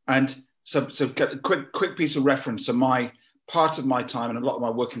 And so a quick piece of reference. So part of my time and a lot of my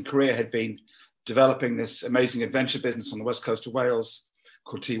working career had been developing this amazing adventure business on the west coast of Wales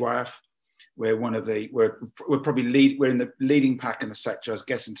called TYF. We're in the leading pack in the sector, I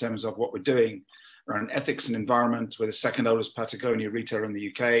guess, in terms of what we're doing around ethics and environment. We're the second oldest Patagonia retailer in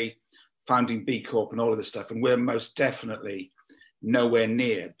the UK, founding B Corp and all of this stuff. And we're most definitely nowhere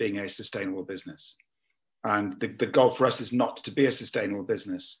near being a sustainable business. And the goal for us is not to be a sustainable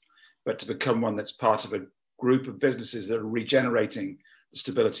business, but to become one that's part of a group of businesses that are regenerating the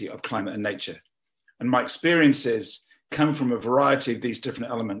stability of climate and nature. And my experiences come from a variety of these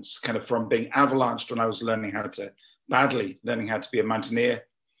different elements, kind of from being avalanched when I was learning how to be a mountaineer,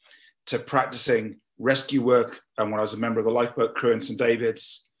 to practicing rescue work and when I was a member of the lifeboat crew in St.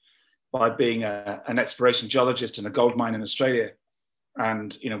 David's, by being an exploration geologist in a gold mine in Australia,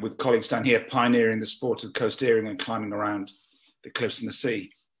 and, you know, with colleagues down here pioneering the sport of coasteering and climbing around the cliffs and the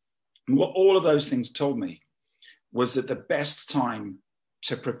sea. And what all of those things told me was that the best time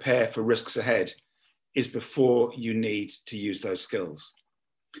to prepare for risks ahead is before you need to use those skills.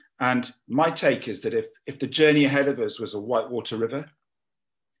 And my take is that if the journey ahead of us was a whitewater river,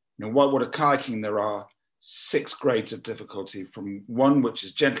 you know, whitewater kayaking, there are 6 grades of difficulty, from one which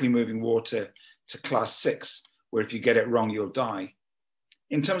is gently moving water to class 6, where if you get it wrong, you'll die.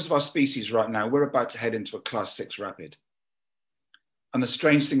 In terms of our species right now, we're about to head into a class 6 rapid. And the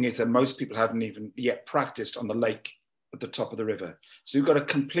strange thing is that most people haven't even yet practiced on the lake at the top of the river. So we've got a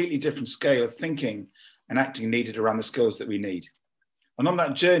completely different scale of thinking and acting needed around the skills that we need. And on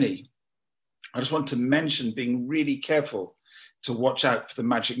that journey, I just want to mention being really careful to watch out for the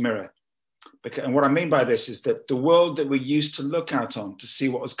magic mirror. And what I mean by this is that the world that we used to look out on to see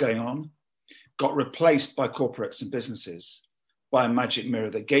what was going on got replaced by corporates and businesses by a magic mirror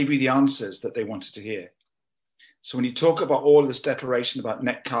that gave you the answers that they wanted to hear. So when you talk about all of this declaration about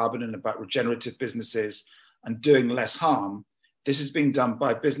net carbon and about regenerative businesses and doing less harm, this is being done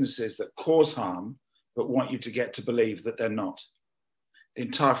by businesses that cause harm, but want you to get to believe that they're not. The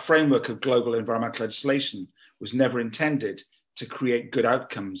entire framework of global environmental legislation was never intended to create good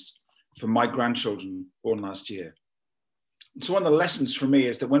outcomes for my grandchildren born last year. So one of the lessons for me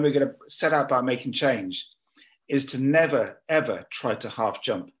is that when we're going to set out about making change is to never, ever try to half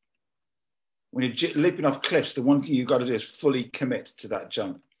jump. When you're leaping off cliffs, the one thing you've got to do is fully commit to that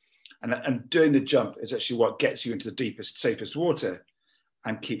jump. And doing the jump is actually what gets you into the deepest, safest water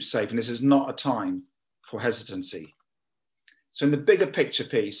and keeps safe. And this is not a time for hesitancy. So in the bigger picture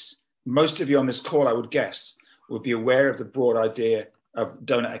piece, most of you on this call, I would guess, would be aware of the broad idea of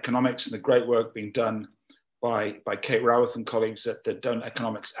donut economics and the great work being done by Kate Raworth and colleagues at the Donut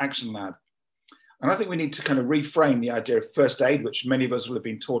Economics Action Lab. And I think we need to kind of reframe the idea of first aid, which many of us will have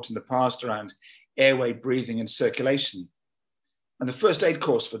been taught in the past around airway, breathing and circulation. And the first aid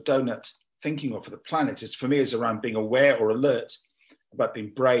course for donut thinking or for the planet is, for me, is around being aware or alert, about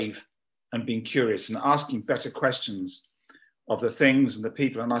being brave and being curious and asking better questions of the things and the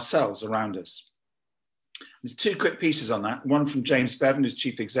people and ourselves around us. There's two quick pieces on that. One from James Bevan, who's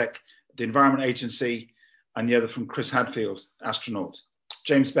Chief Exec at the Environment Agency, and the other from Chris Hadfield, astronaut.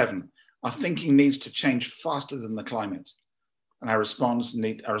 James Bevan, our thinking needs to change faster than the climate, and our response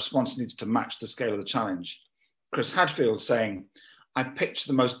needs to match the scale of the challenge. Chris Hadfield saying, I picture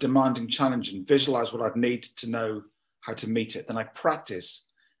the most demanding challenge and visualize what I'd need to know how to meet it. Then I practice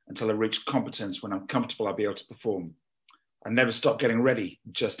until I reach competence. When I'm comfortable, I'll be able to perform. I never stop getting ready,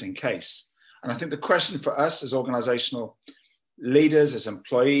 just in case. And I think the question for us as organizational leaders, as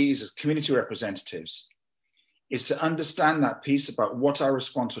employees, as community representatives, is to understand that piece about what our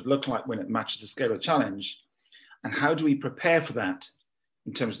response would look like when it matches the scale of the challenge, and how do we prepare for that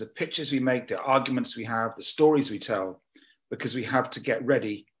in terms of the pictures we make, the arguments we have, the stories we tell, because we have to get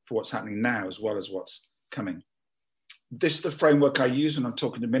ready for what's happening now as well as what's coming. This is the framework I use when I'm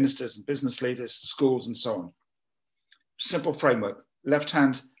talking to ministers and business leaders, schools, and so on. Simple framework.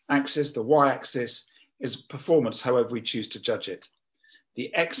 Left-hand axis, the y-axis, is performance, however we choose to judge it.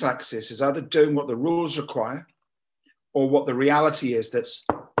 The x-axis is either doing what the rules require or what the reality is that's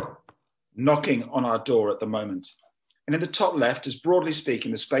knocking on our door at the moment. And in the top left is, broadly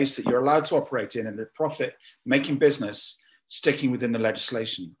speaking, the space that you're allowed to operate in the profit-making business, sticking within the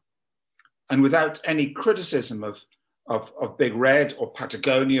legislation. And without any criticism of Big Red or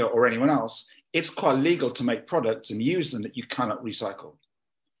Patagonia or anyone else, it's quite legal to make products and use them that you cannot recycle,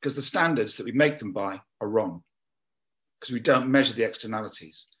 because the standards that we make them by are wrong, because we don't measure the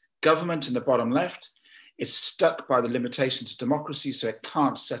externalities. Government in the bottom left is stuck by the limitations of democracy, so it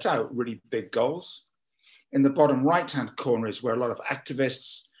can't set out really big goals. In the bottom right-hand corner is where a lot of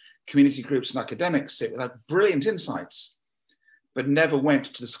activists, community groups, and academics sit with brilliant insights, but never went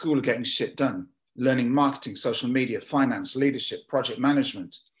to the school of getting shit done, learning marketing, social media, finance, leadership, project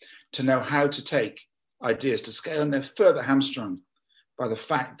management, to know how to take ideas to scale. And they're further hamstrung by the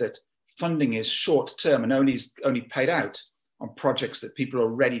fact that funding is short-term and only paid out on projects that people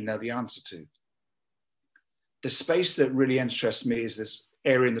already know the answer to. The space that really interests me is this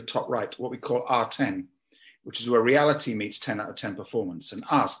area in the top right, what we call R10, which is where reality meets 10 out of 10 performance, and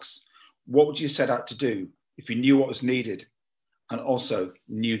asks, what would you set out to do if you knew what was needed and also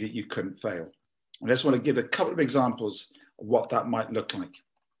knew that you couldn't fail? And I just want to give a couple of examples of what that might look like.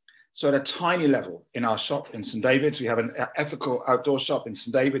 So at a tiny level in our shop in St. David's, we have an ethical outdoor shop in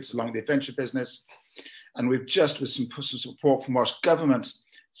St. David's along the adventure business. And we've just, with some support from Welsh Government,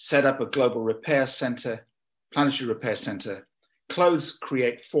 set up a global repair centre, planetary repair centre. Clothes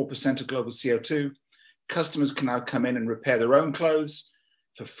create 4% of global CO2. Customers can now come in and repair their own clothes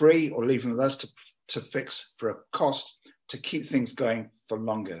for free or leave them with us to fix for a cost to keep things going for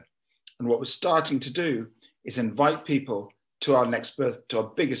longer. And what we're starting to do is invite people to our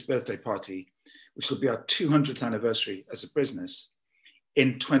biggest birthday party, which will be our 200th anniversary as a business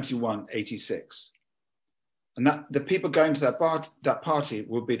in 2186. And that the people going to that party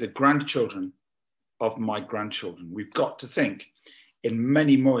will be the grandchildren of my grandchildren. We've got to think in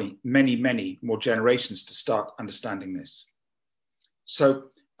many more generations to start understanding this. So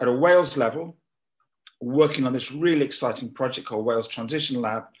at a Wales level, working on this really exciting project called Wales Transition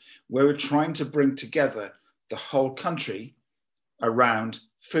Lab, where we're trying to bring together the whole country around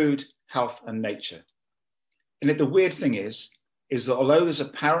food, health, and nature. And the weird thing is that although there's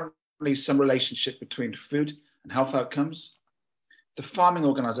apparently some relationship between food and health outcomes, the farming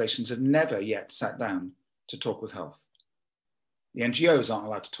organizations have never yet sat down to talk with health. The NGOs aren't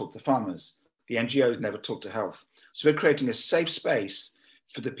allowed to talk to farmers. The NGOs never talk to health. So we're creating a safe space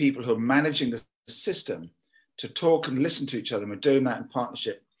for the people who are managing the system to talk and listen to each other. And we're doing that in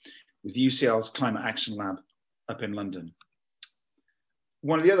partnership with UCL's Climate Action Lab up in London.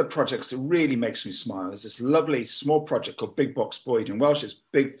 One of the other projects that really makes me smile is this lovely small project called Big Box Boyd. In Welsh, it's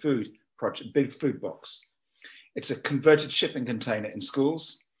Big Food Project, Big Food Box. It's a converted shipping container in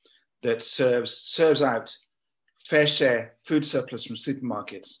schools that serves out fair share food surplus from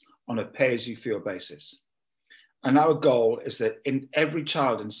supermarkets on a pay-as-you-feel basis. And our goal is that in every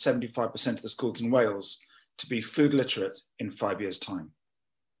child in 75% of the schools in Wales to be food literate in 5 years' time.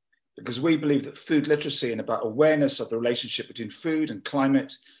 Because we believe that food literacy and about awareness of the relationship between food and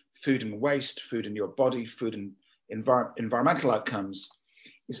climate, food and waste, food in your body, food and environmental outcomes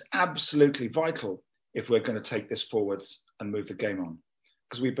is absolutely vital if we're going to take this forwards and move the game on.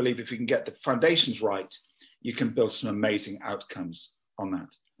 Because we believe if you can get the foundations right, you can build some amazing outcomes on that.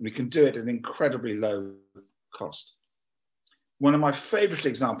 And we can do it at an incredibly low cost. One of my favorite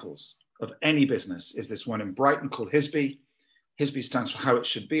examples of any business is this one in Brighton called Hisby. Hisby stands for How It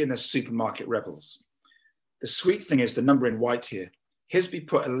Should Be, and they're supermarket rebels. The sweet thing is the number in white here. Hisby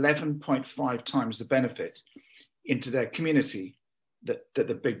put 11.5 times the benefit into their community that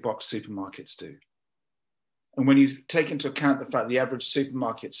the big box supermarkets do. And when you take into account the fact the average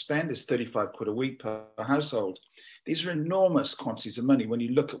supermarket spend is 35 quid a week per household, these are enormous quantities of money when you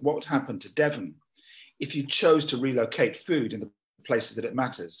look at what happened to Devon if you chose to relocate food in the places that it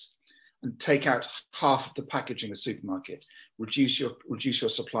matters and take out half of the packaging of the supermarket, reduce your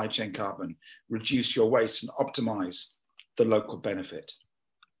supply chain carbon, reduce your waste and optimize the local benefit.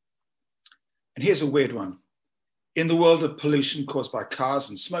 And here's a weird one. In the world of pollution caused by cars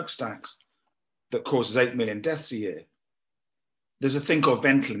and smokestacks that causes 8 million deaths a year, there's a thing called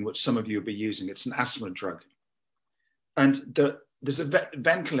Ventolin, which some of you will be using. It's an asthma drug. And there's a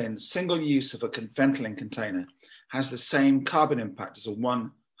Ventolin, single use of a Ventolin container has the same carbon impact as a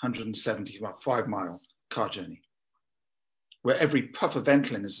 175-mile car journey, where every puff of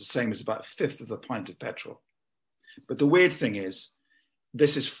Ventolin is the same as about a fifth of a pint of petrol. But the weird thing is,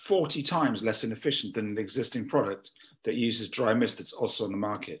 this is 40 times less inefficient than an existing product that uses dry mist that's also on the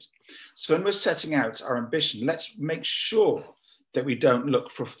market. So when we're setting out our ambition, let's make sure that we don't look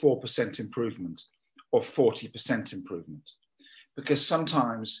for 4% improvement or 40% improvement, because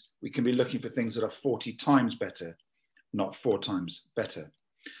sometimes we can be looking for things that are 40 times better, not 4 times better.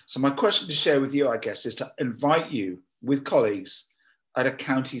 So my question to share with you, I guess, is to invite you with colleagues at a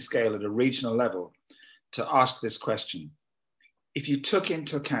county scale, at a regional level, to ask this question. If you took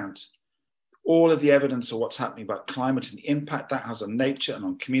into account all of the evidence of what's happening about climate and the impact that has on nature and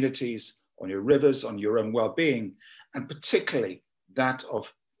on communities, on your rivers, on your own well-being, and particularly that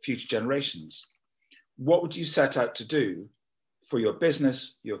of future generations, what would you set out to do for your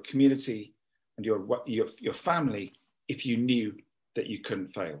business, your community, and your family if you knew that you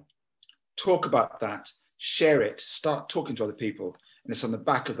couldn't fail? Talk about that, share it, start talking to other people, and it's on the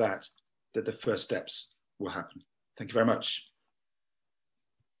back of that that the first steps will happen. Thank you very much.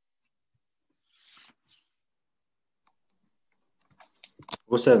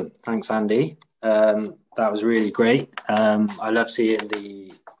 Awesome. Thanks, Andy. That was really great. I love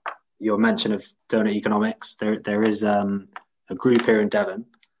seeing your mention of donut economics. There is a group here in Devon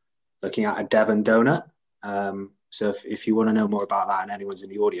looking at a Devon donut. So if you want to know more about that and anyone's in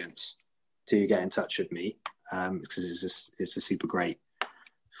the audience, do get in touch with me, because it's a super great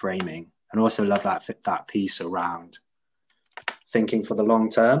framing. And also love that piece around thinking for the long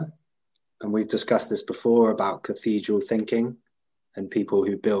term. And we've discussed this before about cathedral thinking. And people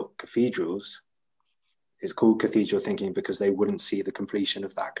who built cathedrals, it's called cathedral thinking because they wouldn't see the completion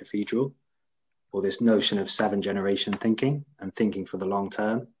of that cathedral, or this notion of 7-generation thinking and thinking for the long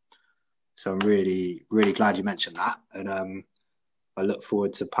term. So I'm really, really glad you mentioned that. And I look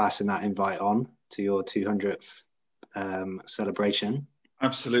forward to passing that invite on to your 200th celebration.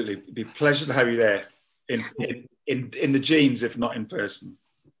 Absolutely. It'd be a pleasure to have you there in the genes, if not in person.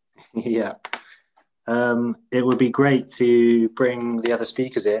 Yeah. It would be great to bring the other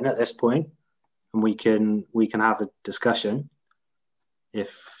speakers in at this point, and we can have a discussion. If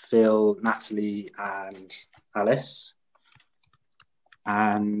Phil, Natalie, and Alice,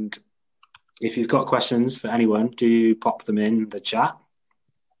 and if you've got questions for anyone, do pop them in the chat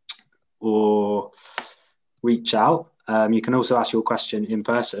or reach out. You can also ask your question in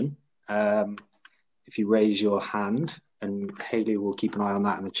person if you raise your hand, and Hayley will keep an eye on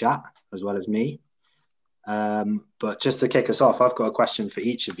that in the chat as well as me. But just to kick us off, I've got a question for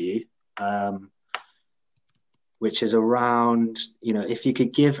each of you, which is around, if you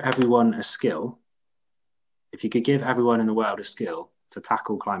could give everyone a skill, if you could give everyone in the world a skill to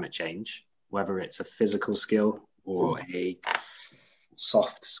tackle climate change, whether it's a physical skill or a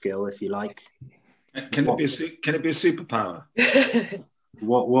soft skill, if you like. Can it be a superpower?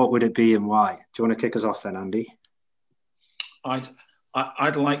 What would it be and why? Do you want to kick us off then, Andy?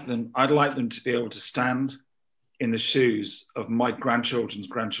 I'd like them to be able to stand in the shoes of my grandchildren's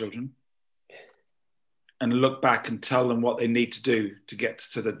grandchildren and look back and tell them what they need to do to get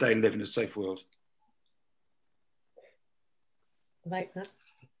so that they live in a safe world. I like that.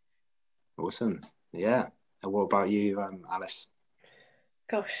 Awesome. Yeah. And what about you, Alice?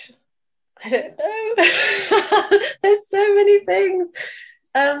 Gosh, I don't know. There's so many things.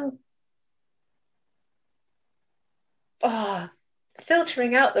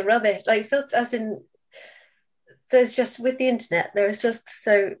 Filtering out the rubbish, as in, there's just, with the internet, there is just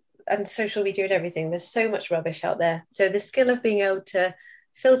so, and social media and everything, there's so much rubbish out there. So the skill of being able to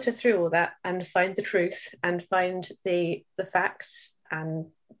filter through all that and find the truth and find the facts, and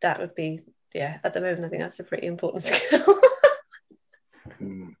that would be, at the moment I think that's a pretty important skill.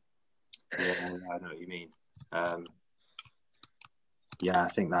 Yeah, I know what you mean. I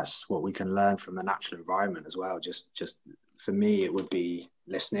think that's what we can learn from the natural environment as well. Just for me, it would be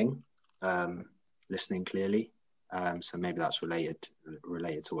listening clearly, So maybe that's related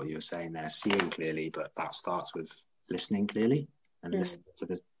to what you were saying there, seeing clearly, but that starts with listening clearly and listening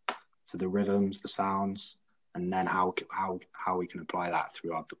to the rhythms, the sounds, and then how we can apply that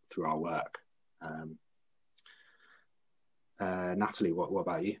through our work. Natalie, what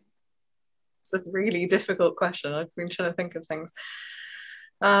about you? It's a really difficult question. I've been trying to think of things.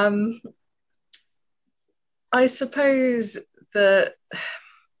 I suppose the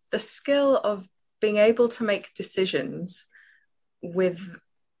skill of being able to make decisions with,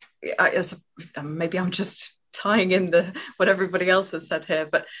 maybe I'm just tying in what everybody else has said here,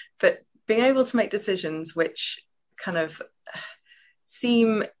 but being able to make decisions which kind of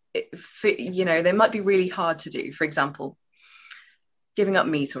seem, they might be really hard to do. For example, giving up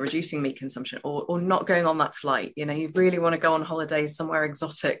meat or reducing meat consumption, or not going on that flight. You really want to go on holiday somewhere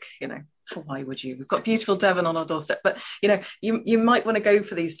exotic, why would you? We've got beautiful Devon on our doorstep, but you might want to go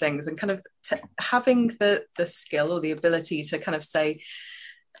for these things, and kind of having the skill or the ability to kind of say,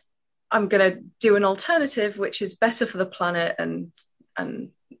 I'm going to do an alternative which is better for the planet and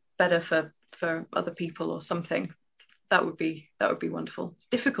better for other people or something. That would be wonderful. It's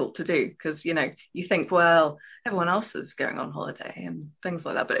difficult to do because you think, well, everyone else is going on holiday and things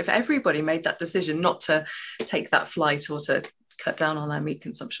like that. But if everybody made that decision not to take that flight or to cut down on their meat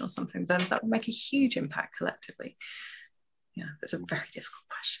consumption or something, then that would make a huge impact collectively. Yeah, it's a very difficult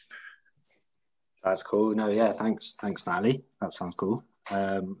question. That's cool. No, yeah, thanks, Natalie. That sounds cool.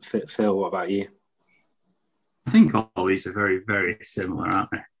 Phil, what about you? I think all these are very, very similar,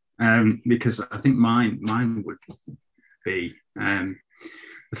 aren't they? Because I think mine would be the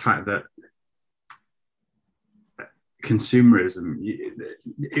fact that consumerism,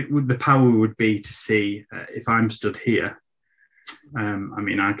 the power would be to see if I'm stood here.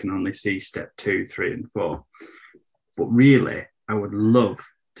 I can only see step 2, 3, and 4, but really, I would love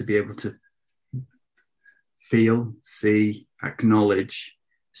to be able to feel, see, acknowledge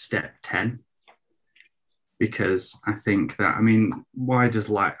step 10. Because I think that, why does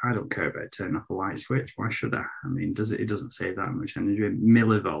light, I don't care about turning off a light switch. Why should I? It doesn't save that much energy.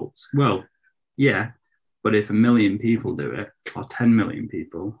 Millivolts. Well, yeah, but if 1 million people do it, or 10 million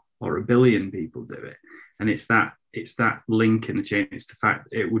people, or 1 billion people do it, and it's that link in the chain, it's the fact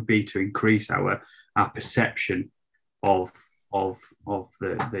it would be to increase our perception of the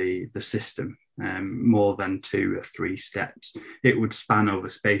system. More than 2 or 3 steps. It would span over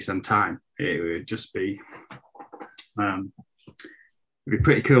space and time. It would just be, it'd be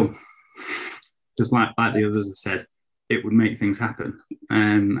pretty cool. Just like the others have said, it would make things happen.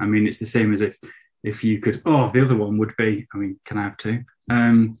 It's the same as if you could. Oh, the other one would be. Can I have 2?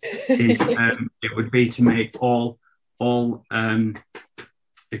 It would be to make all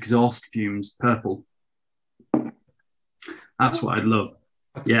exhaust fumes purple. That's what I'd love.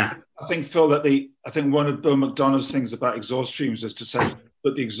 Yeah, I think, Phil, that one of Bill McDonough's things about exhaust fumes is to say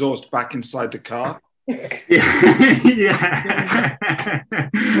put the exhaust back inside the car. Yeah.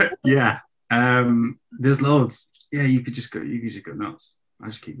 There's loads. Yeah, you could just go nuts. I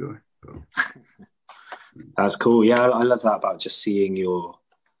just keep going. That's cool. Yeah, I love that about just seeing your.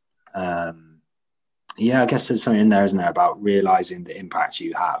 I guess there's something in there, isn't there, about realizing the impact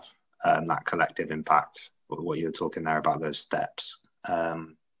you have, that collective impact. What you were talking there about those steps.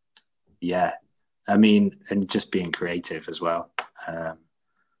 And just being creative as well. That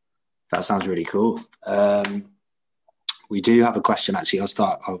sounds really cool. We do have a question, actually.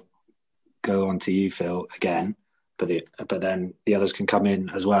 I'll go on to you, Phil, again, but then the others can come in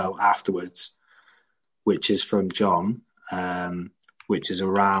as well afterwards, which is from John, which is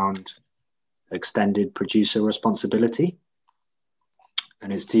around extended producer responsibility.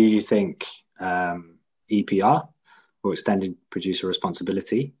 And it's, do you think EPR, or extended producer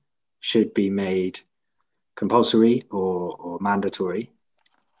responsibility, should be made compulsory or mandatory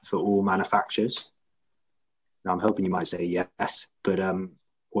for all manufacturers? Now, I'm hoping you might say yes, but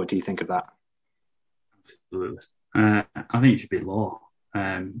what do you think of that? Absolutely. I think it should be law,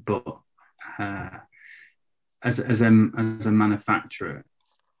 but as a manufacturer,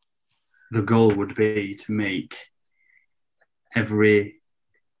 the goal would be to make every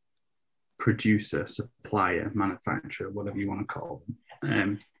producer, supplier, manufacturer, whatever you want to call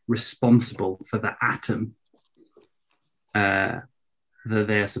them, responsible for the atom that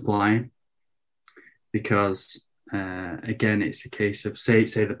they are supplying. Because again, it's a case of say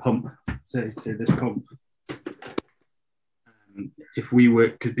the pump, say this pump. If we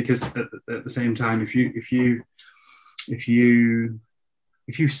were, because at the same time, if you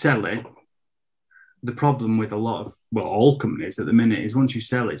sell it, the problem with all companies at the minute is once you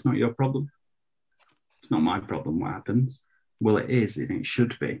sell it, it's not your problem. It's not my problem what happens. Well, it is, and it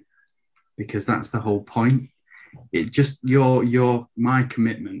should be, because that's the whole point. it just my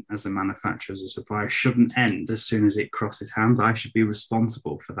commitment as a manufacturer, as a supplier, shouldn't end as soon as it crosses hands. I should be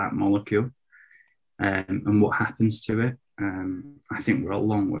responsible for that molecule and what happens to it. I think we're a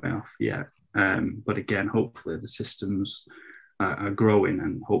long way off yet, but again, hopefully the systems are growing,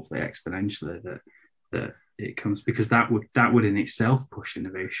 and hopefully exponentially that it comes, because that would in itself push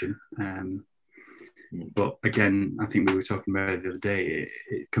innovation. But again, I think we were talking about it the other day.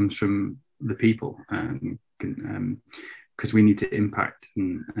 It comes from the people, because we need to impact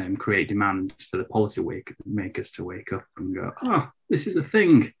and create demand for the policy makers to wake up and go, oh, this is a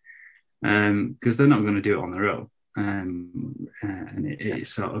thing, because they're not going to do it on their own. And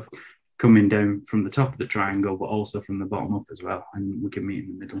it's sort of coming down from the top of the triangle, but also from the bottom up as well, and we can meet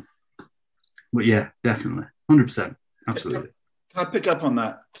in the middle. But yeah, definitely, 100%, absolutely. Can I pick up on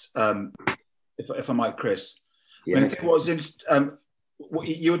that, if I might, Chris? Yeah. I mean, I think what was interesting,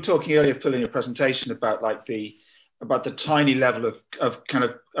 you were talking earlier, Phil, in your presentation about the tiny level of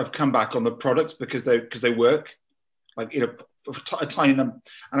comeback on the products because they work, like, you know, a tiny number.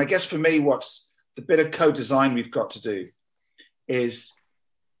 And I guess for me, what's the bit of co-design we've got to do is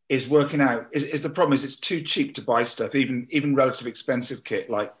working out is the problem is it's too cheap to buy stuff, even relative expensive kit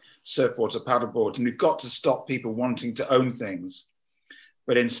like surfboards or paddleboards, and we've got to stop people wanting to own things,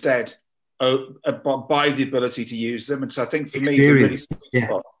 but instead buy the ability to use them. And so I think for me, the really sweet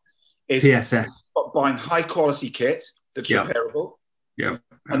spot is PSS. Buying high quality kit that's repairable,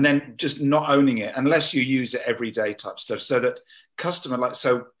 and then just not owning it unless you use it every day type stuff. So that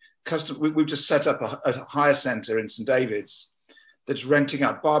we've just set up a hire centre in St David's that's renting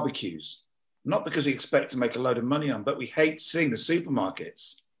out barbecues, not because we expect to make a load of money on, but we hate seeing the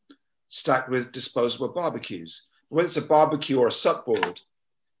supermarkets stacked with disposable barbecues. Whether it's a barbecue or a sup board,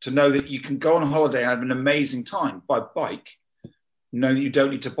 to know that you can go on holiday and have an amazing time by bike, know that you don't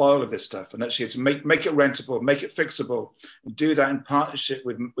need to buy all of this stuff, and actually to make it rentable, make it fixable, and do that in partnership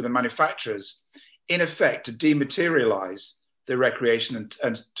with the manufacturers, in effect, to dematerialize the recreation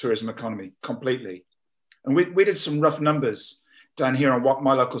and tourism economy completely. And we did some rough numbers down here on what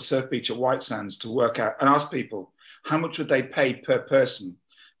my local surf beach at White Sands to work out and ask people how much would they pay per person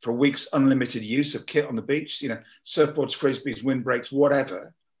for a week's unlimited use of kit on the beach, you know, surfboards, frisbees, windbreaks,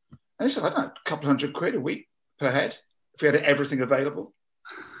 whatever. And they said, I don't know, a couple £100 a week per head if we had everything available.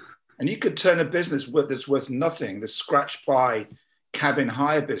 And you could turn a business that's worth nothing, the scratch by cabin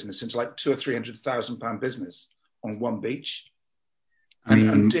hire business, into like £200,000 or £300,000 business on one beach,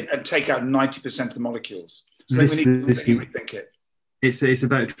 and take out 90% of the molecules. So we need to rethink it. It's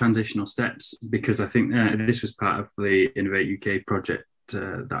about transitional steps, because I think this was part of the Innovate UK project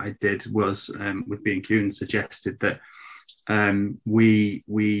that I did, was with B&Q, and suggested that when you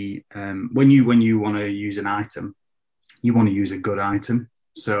want to use an item, you want to use a good item.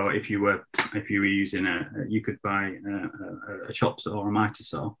 So if you were using you could buy a chop saw or a mitre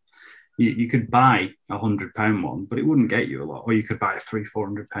saw. You could buy £100 one, but it wouldn't get you a lot. Or you could buy a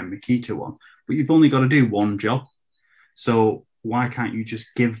 £300-400 Makita one, but you've only got to do one job. So why can't you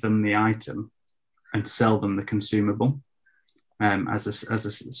just give them the item and sell them the consumable?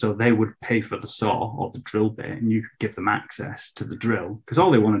 So they would pay for the saw or the drill bit, and you could give them access to the drill, because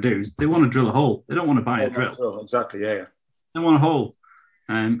all they want to do is they want to drill a hole. They don't want to buy a drill. Exactly, yeah. They want a hole,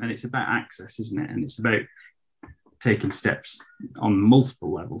 and it's about access, isn't it? And it's about taking steps on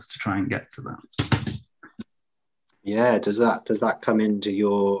multiple levels to try and get to that. Yeah, does that come into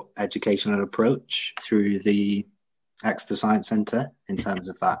your educational approach through the Exeter Science Centre in terms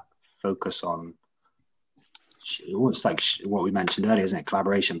of that focus on? It's like what we mentioned earlier, isn't it?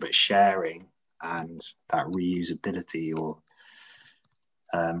 Collaboration, but sharing and that reusability or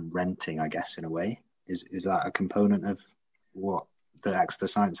renting, I guess, in a way. Is that a component of what the Exeter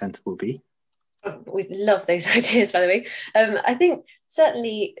Science Centre will be? We love those ideas, by the way. I think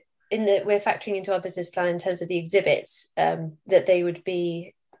certainly we're factoring into our business plan in terms of the exhibits, that they would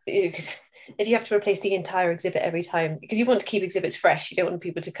be, because if you have to replace the entire exhibit every time, because you want to keep exhibits fresh, you don't want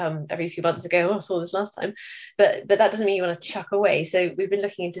people to come every few months and go, oh, I saw this last time, but that doesn't mean you want to chuck away. So we've been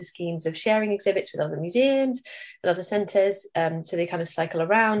looking into schemes of sharing exhibits with other museums and other centres, so they kind of cycle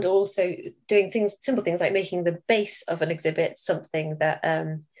around. Also doing simple things like making the base of an exhibit something that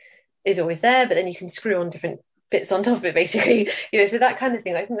is always there, but then you can screw on different bits on top of it, basically, so that kind of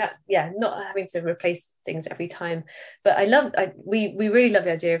thing. I think that, not having to replace things every time. But we really love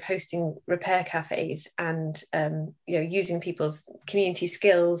the idea of hosting repair cafes and using people's community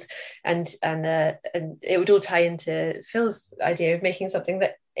skills, and it would all tie into Phil's idea of making something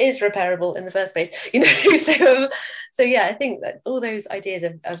that is repairable in the first place, so I think that all those ideas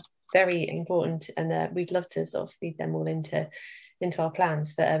are very important, and we'd love to sort of feed them all into our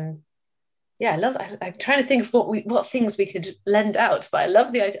plans. But yeah, I love. I'm trying to think of what things we could lend out, but I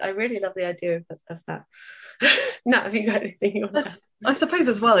love the idea. I really love the idea of that. Nat, have you got anything you want to add? I suppose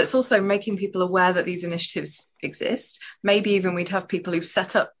as well, it's also making people aware that these initiatives exist. Maybe even we'd have people who've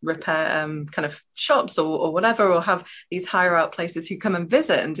set up repair kind of shops or whatever, or have these hire out places who come and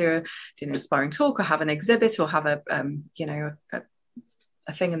visit and do an inspiring talk, or have an exhibit, or have a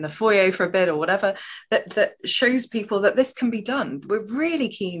thing in the foyer for a bit or whatever, that shows people that this can be done. We're really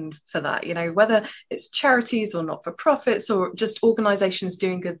keen for that, whether it's charities or not-for-profits or just organizations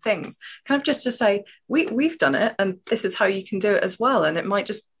doing good things, kind of just to say, we've done it and this is how you can do it as well. And it might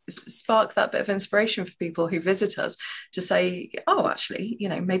just spark that bit of inspiration for people who visit us to say, oh, actually,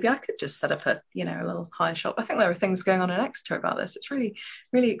 maybe I could just set up a little hire shop. I think there are things going on in Exeter about this. It's really,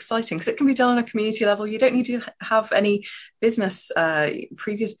 really exciting because it can be done on a community level. You don't need to have any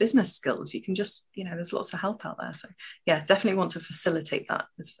previous business skills. You can just, there's lots of help out there. So yeah, definitely want to facilitate that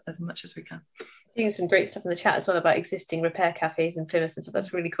as much as we can. Seeing some great stuff in the chat as well about existing repair cafes in Plymouth and stuff.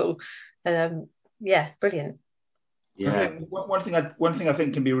 That's really cool. Yeah, brilliant. Yeah. One thing I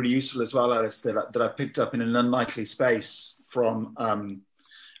think can be really useful as well, Alice, that I picked up in an unlikely space from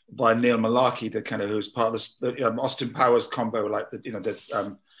by Neil Malarkey, the kind of who's part of the Austin Powers combo, like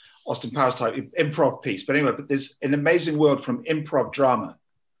the Austin Powers type improv piece. But anyway, there's an amazing world from improv drama.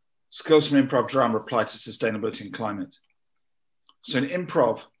 Skills from improv drama apply to sustainability and climate. So in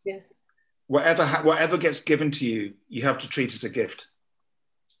improv, whatever gets given to you, you have to treat as a gift.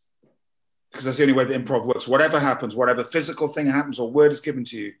 Because that's the only way that improv works. Whatever happens, whatever physical thing happens or word is given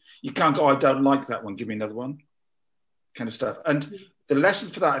to you, you can't go, I don't like that one, give me another one, kind of stuff. And the lesson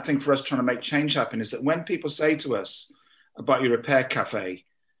for that, I think, for us trying to make change happen is that when people say to us about your repair cafe,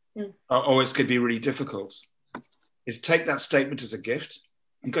 oh, it's going to be really difficult, is take that statement as a gift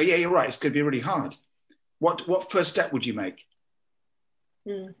and go, yeah, you're right, it's going to be really hard. What first step would you make?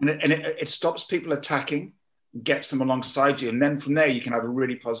 And it stops people attacking, gets them alongside you, and then from there you can have a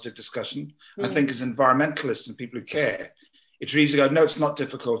really positive discussion. I think as environmentalists and people who care, it's easy to go, no, it's not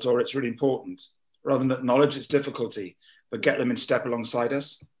difficult, or it's really important, rather than acknowledge its difficulty, but get them in step alongside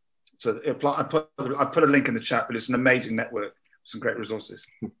us. So I put a link in the chat, but it's an amazing network, some great resources.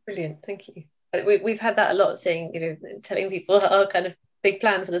 Brilliant, thank you. We've had that a lot, saying, telling people our kind of big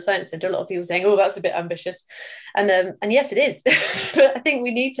plan for the Science Centre. A lot of people saying, oh, that's a bit ambitious, and yes, it is. But I think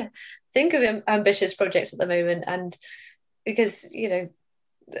we need to think of ambitious projects at the moment, and because there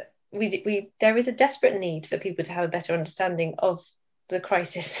is a desperate need for people to have a better understanding of the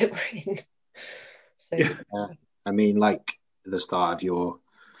crisis that we're in. So I mean, like at the start of your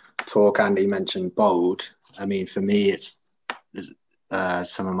talk, Andy mentioned bold. I mean, for me, it's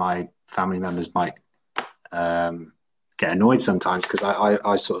some of my family members might get annoyed sometimes because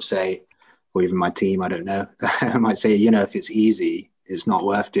I sort of say, or even my team, I don't know, I might say, if it's easy, it's not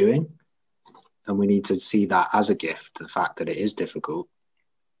worth doing. And we need to see that as a gift, the fact that it is difficult,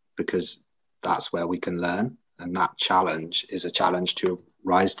 because that's where we can learn. And that challenge is a challenge to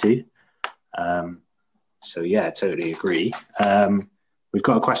rise to. So yeah, totally agree. We've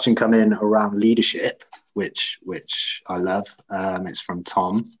got a question come in around leadership, which I love. It's from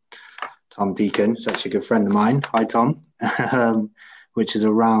Tom Deacon, such a good friend of mine. Hi, Tom. Which is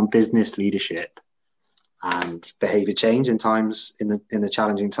around business leadership and behaviour change in the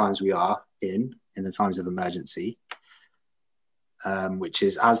challenging times we are in the times of emergency, which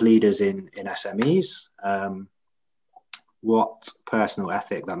is, as leaders in SMEs, what personal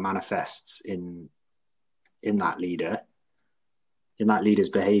ethic that manifests in that leader's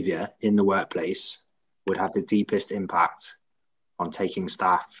behaviour in the workplace would have the deepest impact on taking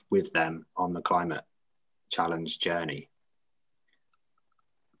staff with them on the climate challenge journey.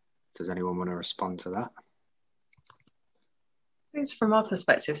 Does anyone want to respond to that? From our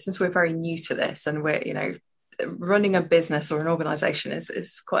perspective, since we're very new to this and we're, running a business or an organization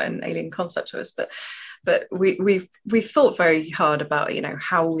is quite an alien concept to us, but we've thought very hard about,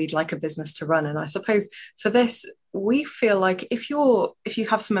 how we'd like a business to run. And I suppose for this, we feel like if you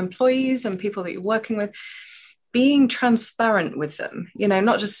have some employees and people that you're working with, being transparent with them,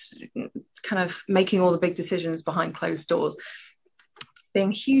 not just kind of making all the big decisions behind closed doors,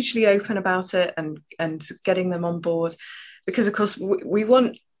 being hugely open about it and getting them on board. Because of course we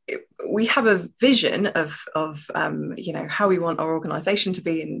have a vision of how we want our organization to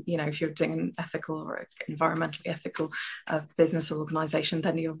be. And if you're doing an ethical or environmentally ethical business or organization,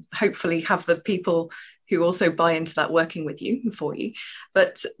 then you'll hopefully have the people who also buy into that working with you and for you.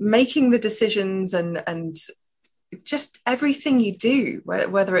 But making the decisions and just everything you do,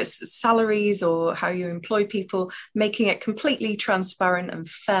 whether it's salaries or how you employ people, making it completely transparent and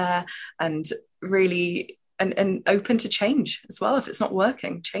fair and really and open to change as well. If it's not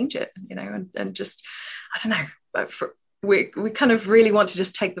working, change it, and just, I don't know, we kind of really want to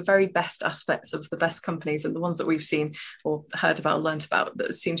just take the very best aspects of the best companies, and the ones that we've seen or heard about, learnt about,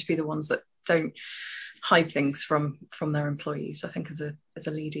 that seem to be the ones that don't hide things from their employees. I think as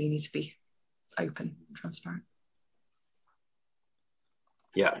a leader, you need to be open, transparent.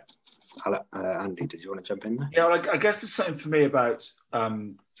 Yeah. Andy, did you want to jump in there? Yeah, well, I guess there's something for me about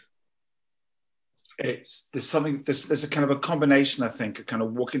there's a kind of a combination, I think, of kind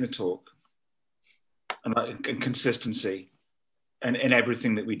of walking the talk and consistency and in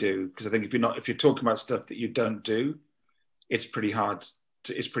everything that we do. Because I think if you're talking about stuff that you don't do, it's pretty hard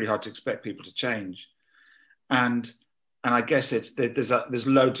to expect people to change. And I guess there's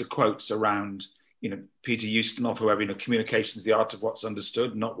loads of quotes around, Peter Ustinov, whoever, communication is the art of what's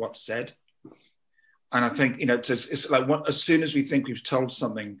understood, not what's said. And I think, it's like as soon as we think we've told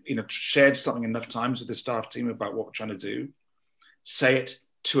something, shared something enough times with the staff team about what we're trying to do, say it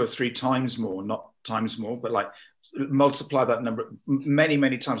 2 or 3 times more, not times more, but like multiply that number many,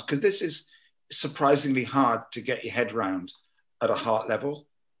 many times, because this is surprisingly hard to get your head around at a heart level.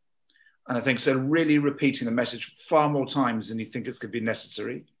 And I think so really repeating the message far more times than you think it's going to be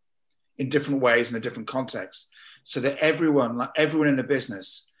necessary, in different ways and in a different context, so that everyone in the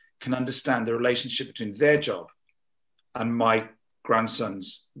business can understand the relationship between their job and my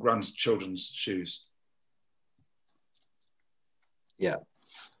grandchildren's shoes. Yeah.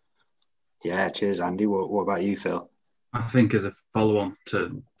 Cheers, Andy. What about you, Phil? I think as a follow-on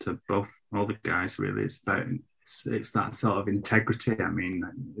to both all the guys, really, it's that sort of integrity. I mean,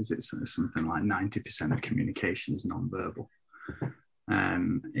 is it something like 90% of communication is non-verbal?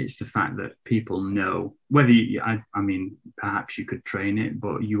 It's the fact that people know whether I mean, perhaps you could train it,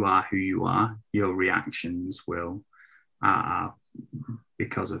 but you are who you are. Your reactions are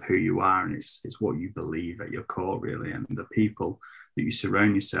because of who you are, and it's what you believe at your core, really. And the people that you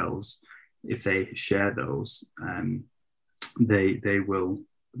surround yourselves, if they share those, they will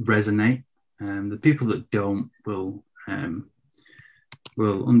resonate. The people that don't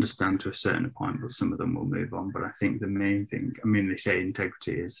will understand to a certain point, but some of them will move on. But I think the main thing, I mean, they say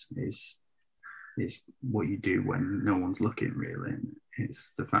integrity is what you do when no one's looking, really. And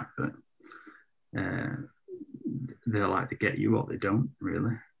it's the fact that they'll either get you or they don't,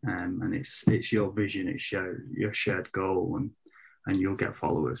 really. And it's your vision, it's your shared goal, and you'll get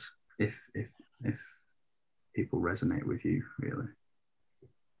followers if people resonate with you, really.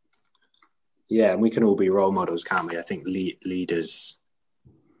 Yeah, and we can all be role models, can't we? I think leaders,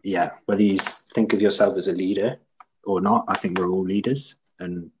 whether you think of yourself as a leader or not, I think we're all leaders.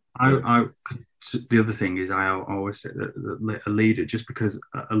 And the other thing is, I always say that a leader, just because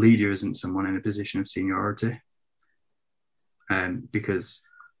a leader isn't someone in a position of seniority, because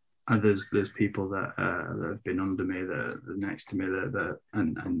there's people that have been under me, that are next to me,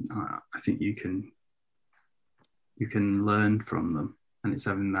 and I think you can learn from them, and it's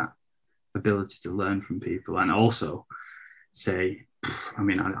having that ability to learn from people, and also say, I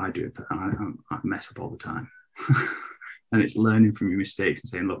mean, I do it, I mess up all the time. And it's learning from your mistakes and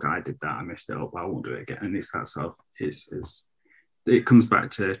saying, look, I did that, I messed it up, I won't do it again. And it's that sort of, it comes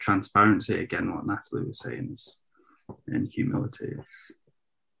back to transparency again, what Natalie was saying, and humility.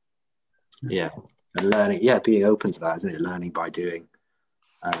 And learning, being open to that, isn't it? Learning by doing.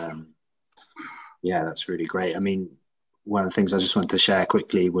 That's really great. I mean, one of the things I just wanted to share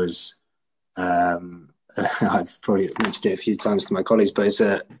quickly was, I've probably mentioned it a few times to my colleagues, but it's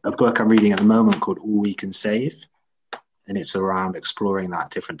a book I'm reading at the moment called All We Can Save. And it's around exploring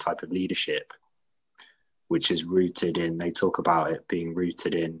that different type of leadership, which is rooted in, they talk about it being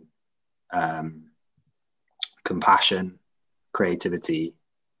rooted in compassion, creativity,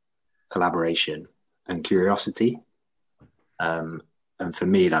 collaboration, and curiosity. And for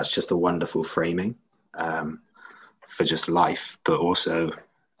me, that's just a wonderful framing for just life, but also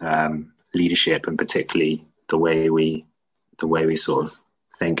leadership, and particularly the way we sort of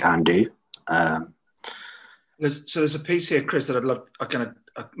think and do. There's a piece here, Chris, that I'm going to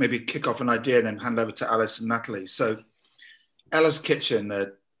maybe kick off an idea and then hand over to Alice and Natalie. So Ella's Kitchen,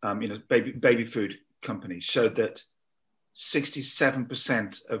 the baby food company, showed that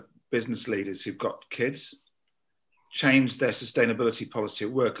 67% of business leaders who've got kids changed their sustainability policy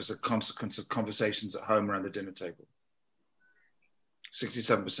at work as a consequence of conversations at home around the dinner table.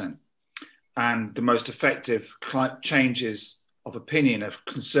 67%. And the most effective changes of opinion of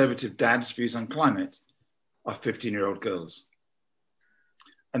conservative dads' views on climate are 15-year-old girls.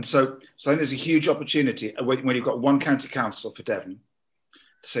 And so I think there's a huge opportunity when you've got one county council for Devon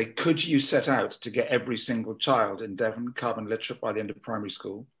to say, could you set out to get every single child in Devon carbon literate by the end of primary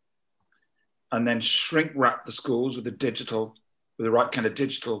school? and then shrink wrap the schools with the right kind of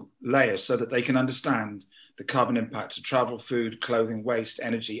digital layer so that they can understand the carbon impact of travel, food, clothing, waste,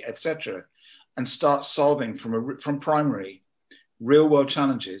 energy, etc., and start solving from primary real world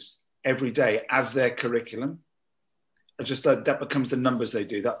challenges every day as their curriculum. Just that becomes the numbers they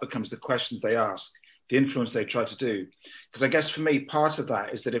do, that becomes the questions they ask, the influence they try to do. Because I guess for me, part of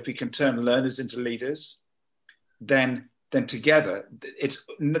that is that if we can turn learners into leaders, then together,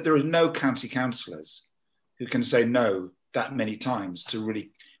 there are no county councillors who can say no that many times to really,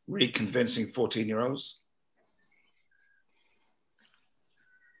 really convincing 14-year-olds.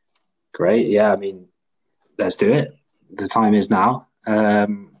 Great. Yeah, I mean, let's do it. The time is now.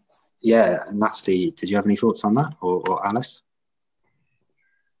 Yeah, Natalie, did you have any thoughts on that, or Alice?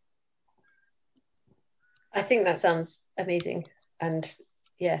 I think that sounds amazing, and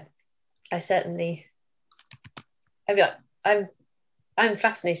yeah, I'm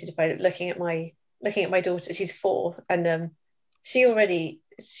fascinated by looking at my daughter. She's 4, and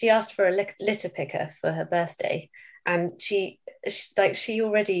she asked for a litter picker for her birthday, and she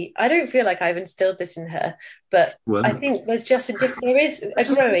already, I don't feel like I've instilled this in her, but well, I think there's just there is a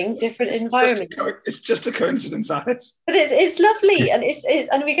growing different environment. It's just a coincidence, Alice. But it's lovely, and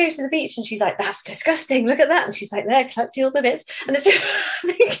and we go to the beach, and she's like, "That's disgusting. Look at that," and she's like, "There, collecting all the bits," and it's just,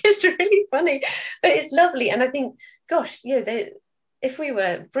 I think it's really funny, but it's lovely, and I think, gosh, if we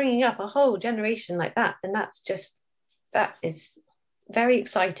were bringing up a whole generation like that, then that is very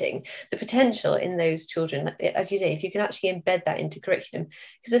exciting. The potential in those children, as you say, if you can actually embed that into curriculum,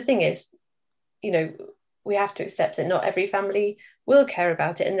 because the thing is, we have to accept that not every family will care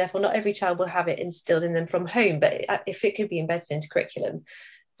about it, and therefore not every child will have it instilled in them from home. But if it could be embedded into curriculum,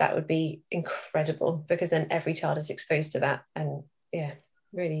 that would be incredible, because then every child is exposed to that. And yeah,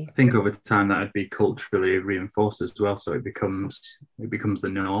 really, I think over time that would be culturally reinforced as well, so it becomes the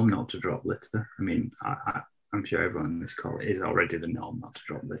norm not to drop litter. I mean, I'm sure everyone in this call is already the norm not to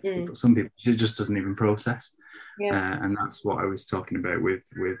drop litter, but some people, it just doesn't even process. And that's what I was talking about with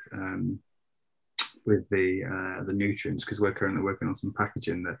the nutrients, because we're currently working on some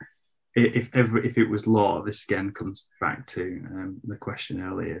packaging that if it was law, this again comes back to the question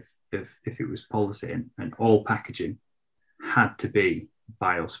earlier, if it was policy and all packaging had to be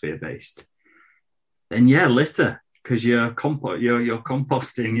biosphere based, then litter, because you're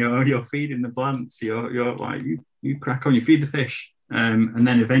composting, you're feeding the plants, you're like, you crack on, you feed the fish, and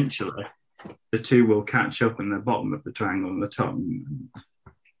then eventually the two will catch up in the bottom of the triangle and the top.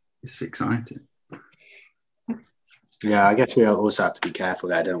 It's exciting. Yeah, I guess we also have to be careful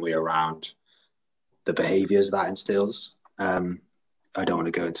there, don't we, around the behaviours that instills. I don't want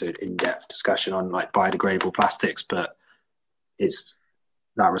to go into an in-depth discussion on like biodegradable plastics, but it's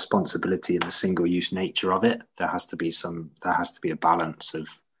that responsibility and the single-use nature of it. There has to be a balance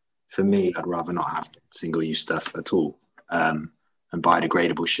of, for me, I'd rather not have single-use stuff at all. And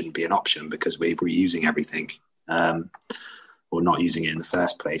biodegradable shouldn't be an option because we're reusing everything. Or not using it in the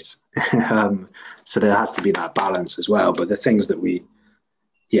first place. So there has to be that balance as well. But the things that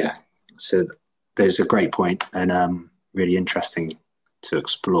so there's a great point and really interesting to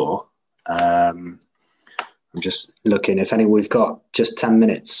explore. I'm just looking, we've got just 10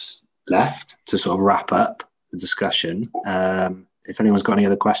 minutes left to sort of wrap up the discussion. If anyone's got any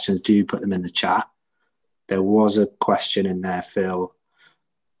other questions, do put them in the chat. There was a question in there, Phil,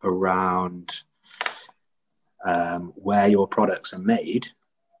 around where your products are made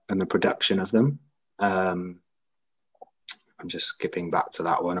and the production of them. I'm just skipping back to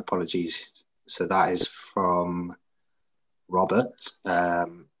that one. Apologies. So that is from Rob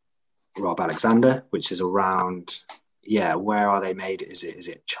Alexander, which is around, where are they made? Is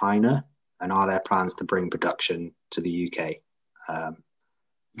it China? And are there plans to bring production to the UK?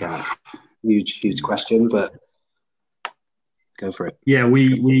 Again, huge question, but go for it. Yeah,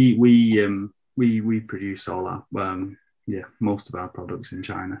 we produce all our most of our products in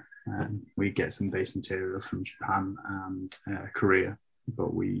China. We get some base materials from Japan and Korea,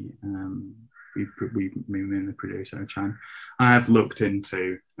 but we mainly produce out of China. I have looked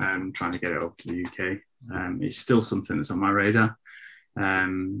into trying to get it over to the UK. It's still something that's on my radar. I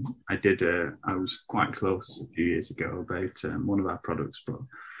was quite close a few years ago about one of our products, but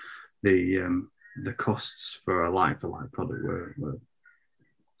the costs for a like-for-like product were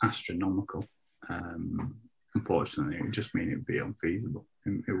astronomical. Unfortunately, it would just mean it would be unfeasible.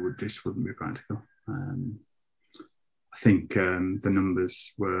 It wouldn't be practical. I think the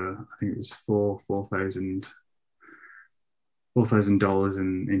numbers were, I think it was $4,000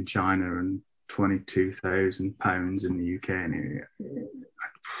 in China and £22,000 in the UK, and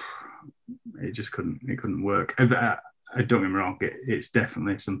it just couldn't work. I don't get me wrong, it's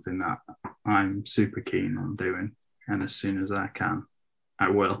definitely something that I'm super keen on doing, and as soon as I can, I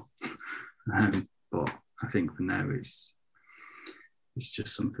will. But I think for now, it's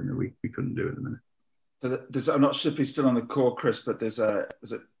just something that we couldn't do at the minute. So I'm not sure if he's still on the call, Chris, but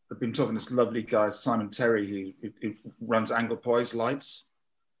I've been talking to this lovely guy, Simon Terry, who runs Angle Poise Lights,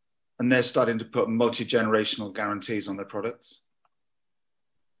 and they're starting to put multi-generational guarantees on their products.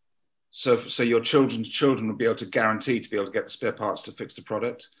 So your children's children will be able to guarantee to be able to get the spare parts to fix the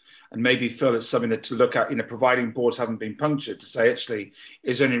product. And maybe, Phil, it's something that to look at, providing boards haven't been punctured, to say, actually,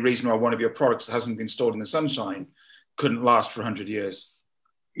 is there any reason why one of your products that hasn't been stored in the sunshine couldn't last for 100 years?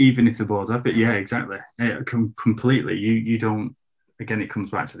 Even if the boards have it, yeah, exactly. Completely. You don't, again, it comes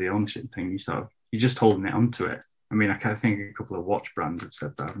back to the ownership thing. You're just holding it onto it. I mean, I think a couple of watch brands have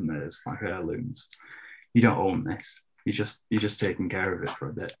said that, haven't they? It's like heirlooms. You don't own this. You're just taking care of it for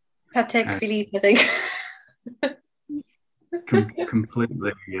a bit. Patek Philippe, I think.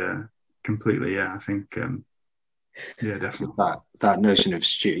 Completely, yeah. I think, yeah, definitely. That notion of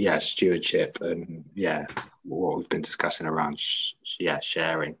stewardship, and what we've been discussing around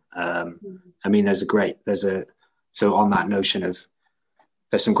sharing. I mean, so on that notion of,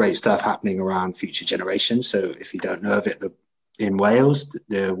 there's some great stuff happening around future generations. So if you don't know of it, in Wales,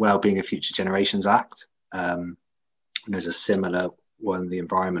 the Wellbeing of Future Generations Act, and there's a similar one, the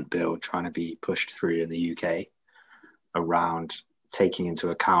Environment Bill, trying to be pushed through in the UK around taking into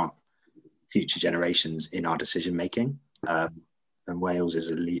account future generations in our decision making. And Wales is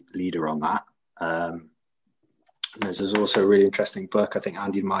a leader on that. There's also a really interesting book, I think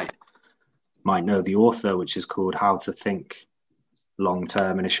Andy might know the author, which is called How to Think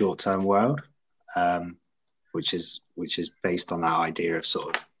Long-Term in a Short-Term World, which is based on that idea of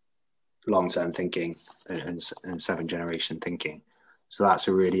sort of long-term thinking and seven-generation thinking. So that's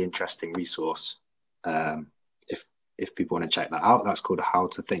a really interesting resource. If people want to check that out, that's called How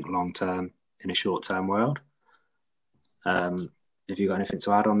to Think Long-Term in a Short-Term World. Have you got anything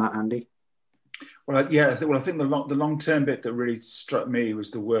to add on that, Andy? Well, I think the long-term bit that really struck me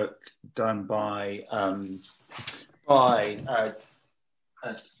was the work done by Roman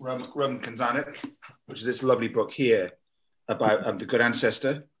Kanzanik, which is this lovely book here about the Good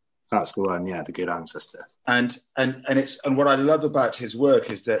Ancestor. That's the one, yeah, the Good Ancestor. And what I love about his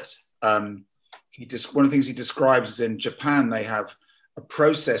work is that one of the things he describes is in Japan they have a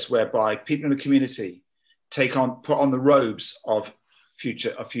process whereby people in the community put on the robes of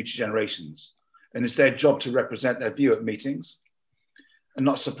future generations, and it's their job to represent their view at meetings. And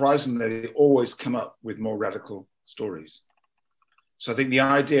not surprisingly, they always come up with more radical stories. So I think the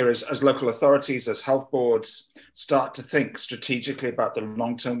idea is, as local authorities, as health boards start to think strategically about the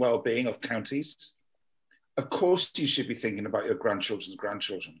long-term well-being of counties, of course you should be thinking about your grandchildren's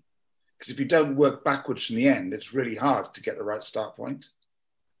grandchildren. Because if you don't work backwards from the end, it's really hard to get the right start point.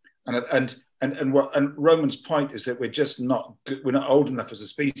 And Roman's point is that we're not old enough as a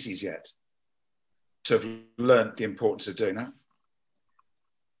species yet to have learned the importance of doing that.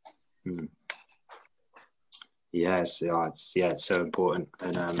 Yes, it's so important.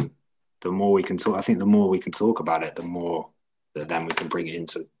 And the more we can talk, I think the more we can talk about it, the more that then we can bring it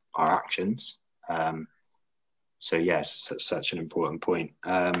into our actions. So yes, it's such an important point.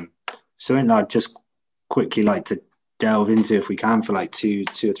 Something I'd just quickly like to delve into, if we can, for like two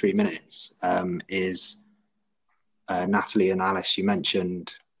or 3 minutes, is Natalie and Alice, you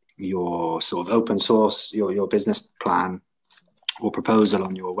mentioned your sort of open source, your business plan or proposal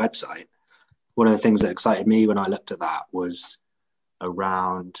on your website. One of the things that excited me when I looked at that was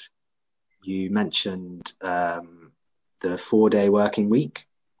around, you mentioned the 4-day working week,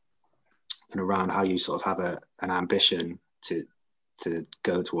 and around how you sort of have an ambition to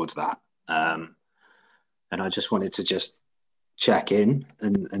go towards that. And I just wanted to just check in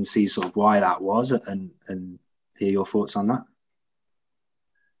and see sort of why that was, and hear your thoughts on that.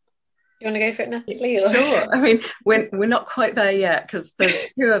 You want to go for it, Natalie? Sure. I mean, we're not quite there yet, because there's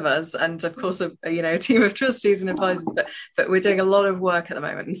 2 of us, and of course a team of trustees and advisors. But we're doing a lot of work at the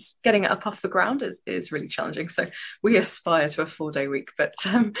moment, and getting it up off the ground is really challenging. So we aspire to a 4-day week, but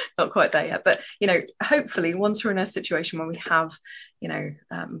not quite there yet. But hopefully, once we're in a situation where we have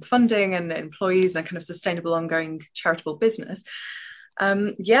funding and employees and kind of sustainable ongoing charitable business,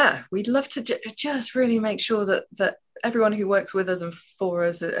 we'd love to just really make sure that everyone who works with us and for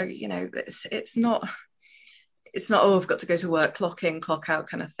us, it's not, oh, I've got to go to work, clock in, clock out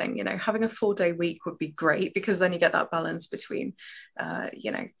kind of thing. Having a 4-day week would be great, because then you get that balance between,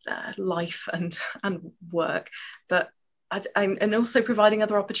 life and work. But and also providing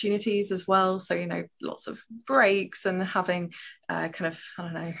other opportunities as well. So, lots of breaks and having kind of, I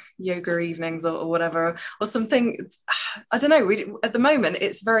don't know, yoga evenings or whatever, or something. I don't know. At the moment,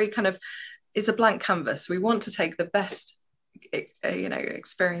 it's very kind of is a blank canvas. We want to take the best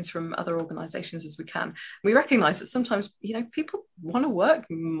experience from other organizations as we can. We recognize that sometimes people want to work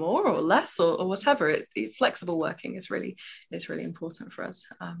more or less or whatever. Flexible working is really important for us.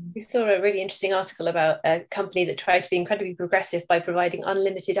 We saw a really interesting article about a company that tried to be incredibly progressive by providing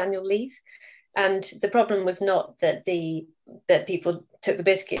unlimited annual leave, and the problem was not that people took the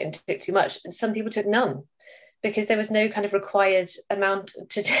biscuit and took too much. Some people took none, because there was no kind of required amount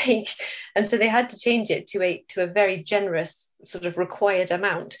to take. And so they had to change it to a very generous sort of required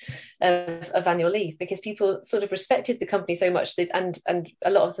amount of annual leave, because people sort of respected the company so much and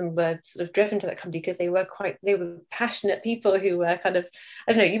a lot of them were sort of driven to that company because they were passionate people who were kind of,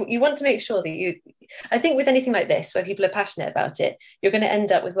 I don't know, you want to make sure that I think with anything like this, where people are passionate about it, you're going to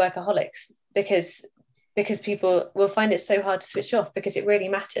end up with workaholics, because people will find it so hard to switch off because it really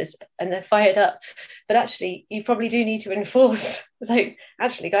matters and they're fired up. But actually, you probably do need to enforce, like,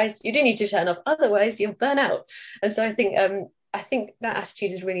 actually, guys, you do need to turn off, otherwise you'll burn out. And so I think that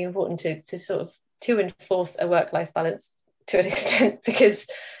attitude is really important to enforce a work-life balance to an extent, because,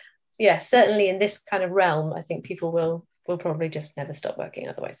 yeah, certainly in this kind of realm, I think people will probably just never stop working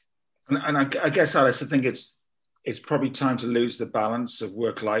otherwise. And I guess, Alice, I think it's probably time to lose the balance of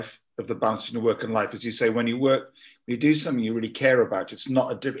work-life, of the balance between work and life. As you say, when you do something you really care about, it's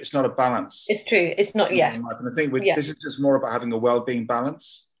not a balance. It's true. It's not, yeah. And I think this is just more about having a well-being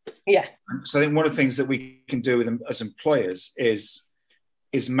balance. Yeah. And so I think one of the things that we can do with them as employers is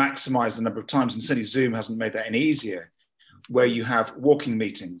maximize the number of times, and certainly Zoom hasn't made that any easier, where you have walking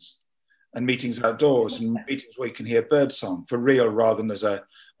meetings and meetings outdoors and meetings where you can hear birdsong for real, rather than as a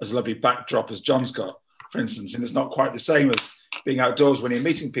lovely backdrop as John's got, for instance. And it's not quite the same as being outdoors when you're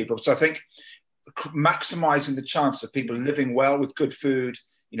meeting people. So I think maximizing the chance of people living well with good food,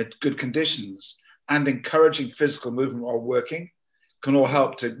 good conditions, and encouraging physical movement while working can all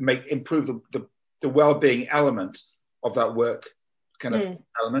help to improve the well-being element of that work kind of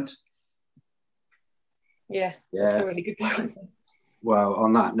element. Yeah, that's a really good point. Well,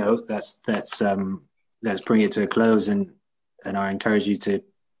 on that note, let's bring it to a close, and I encourage you to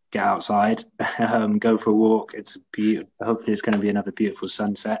get outside, go for a walk. It's beautiful. Hopefully it's going to be another beautiful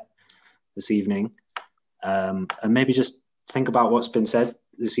sunset this evening. And maybe just think about what's been said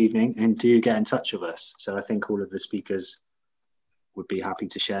this evening and do get in touch with us. So I think all of the speakers would be happy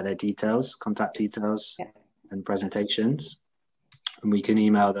to share their contact details and presentations. And we can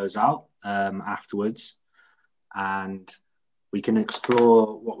email those out afterwards. And we can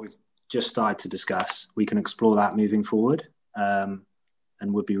explore what we've just started to discuss. We can explore that moving forward.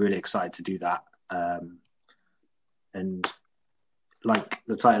 And would be really excited to do that. And like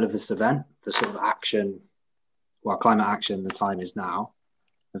the title of this event, the sort of action, climate action, the time is now.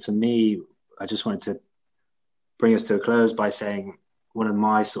 And for me, I just wanted to bring us to a close by saying one of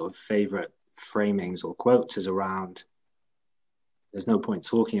my sort of favorite framings or quotes is around, there's no point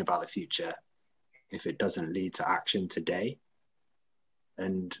talking about the future if it doesn't lead to action today.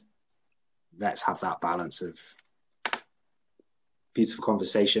 And let's have that balance of beautiful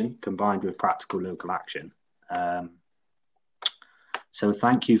conversation combined with practical local action. So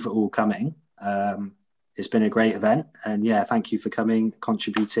thank you for all coming. It's been a great event, and thank you for coming,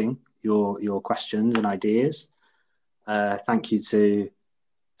 contributing your questions and ideas. Thank you to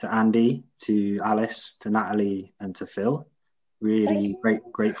Andy, to Alice, to Natalie, and to Phil. Really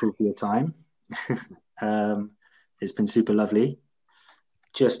grateful for your time. It's been super lovely.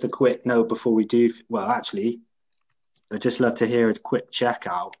 Just a quick note before we do, I'd just love to hear a quick check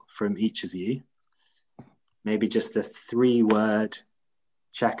out from each of you. Maybe just a 3-word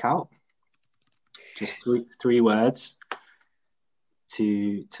check out. Just three words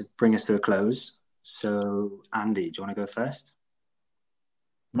to bring us to a close. So, Andy, do you want to go first?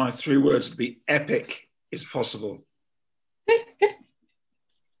 My 3 words would be epic is possible.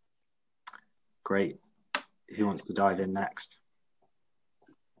 Great. Who wants to dive in next?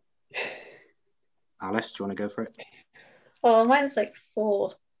 Alice, do you want to go for it? Oh, mine's like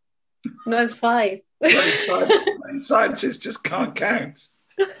 4. No, it's 5. Scientists just can't count.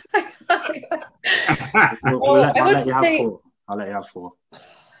 I'll let you have 4. I'll let you have 4.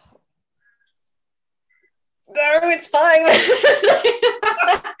 No, it's 5.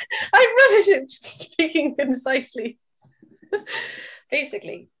 I'm rubbish at speaking concisely.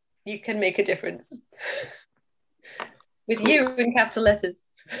 Basically, you can make a difference. With you in capital letters.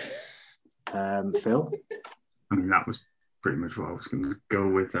 Phil? I mean, that was pretty much what I was going to go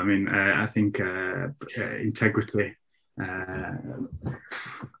with. I mean, I think integrity. I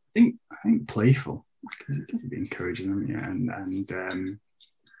think playful. It can be encouraging, and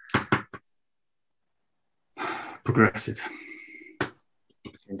progressive.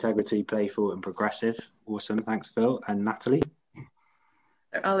 Integrity, playful and progressive. Awesome. Thanks, Phil. And Natalie?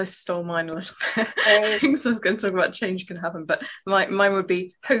 Alice stole mine a little bit. I think I was going to talk about change can happen, but mine would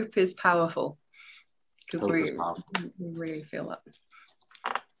be hope is powerful, because we really feel that.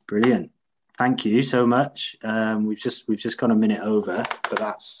 Brilliant. Thank you so much. We've just gone a minute over, but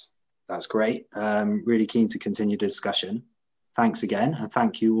that's great. Really keen to continue the discussion. Thanks again, and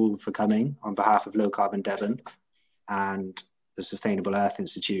thank you all for coming on behalf of Low Carbon Devon and the Sustainable Earth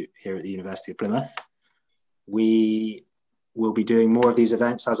Institute here at the University of Plymouth. We will be doing more of these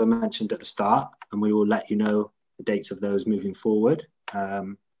events, as I mentioned at the start, and we will let you know the dates of those moving forward.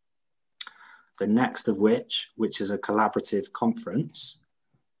 The next of which is a collaborative conference,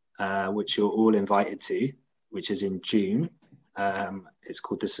 which you're all invited to, which is in June. It's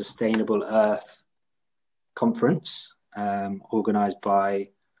called the Sustainable Earth Conference, organised by,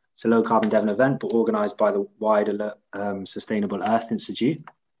 it's a Low Carbon Devon event, but organised by the wider Sustainable Earth Institute,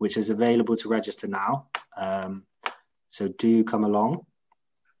 which is available to register now. So do come along.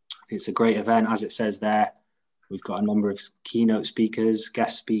 It's a great event, as it says there. We've got a number of keynote speakers,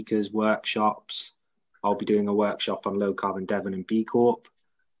 guest speakers, workshops. I'll be doing a workshop on Low Carbon Devon and B Corp.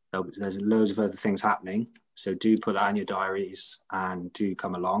 There's loads of other things happening. So do put that in your diaries and do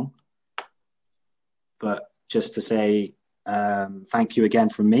come along. But just to say thank you again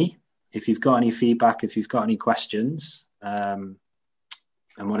from me. If you've got any feedback, if you've got any questions and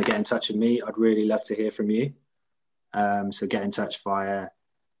want to get in touch with me, I'd really love to hear from you. So get in touch via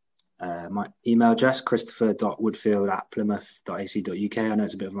my email address, christopher.woodfield@plymouth.ac.uk. I know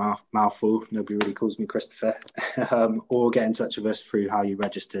it's a bit of a mouthful. Nobody really calls me Christopher. Or get in touch with us through how you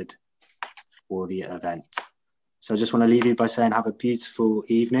registered for the event. So I just want to leave you by saying have a beautiful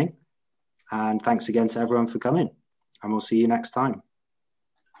evening. And thanks again to everyone for coming. And we'll see you next time.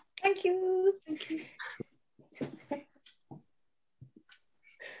 Thank you. Thank you.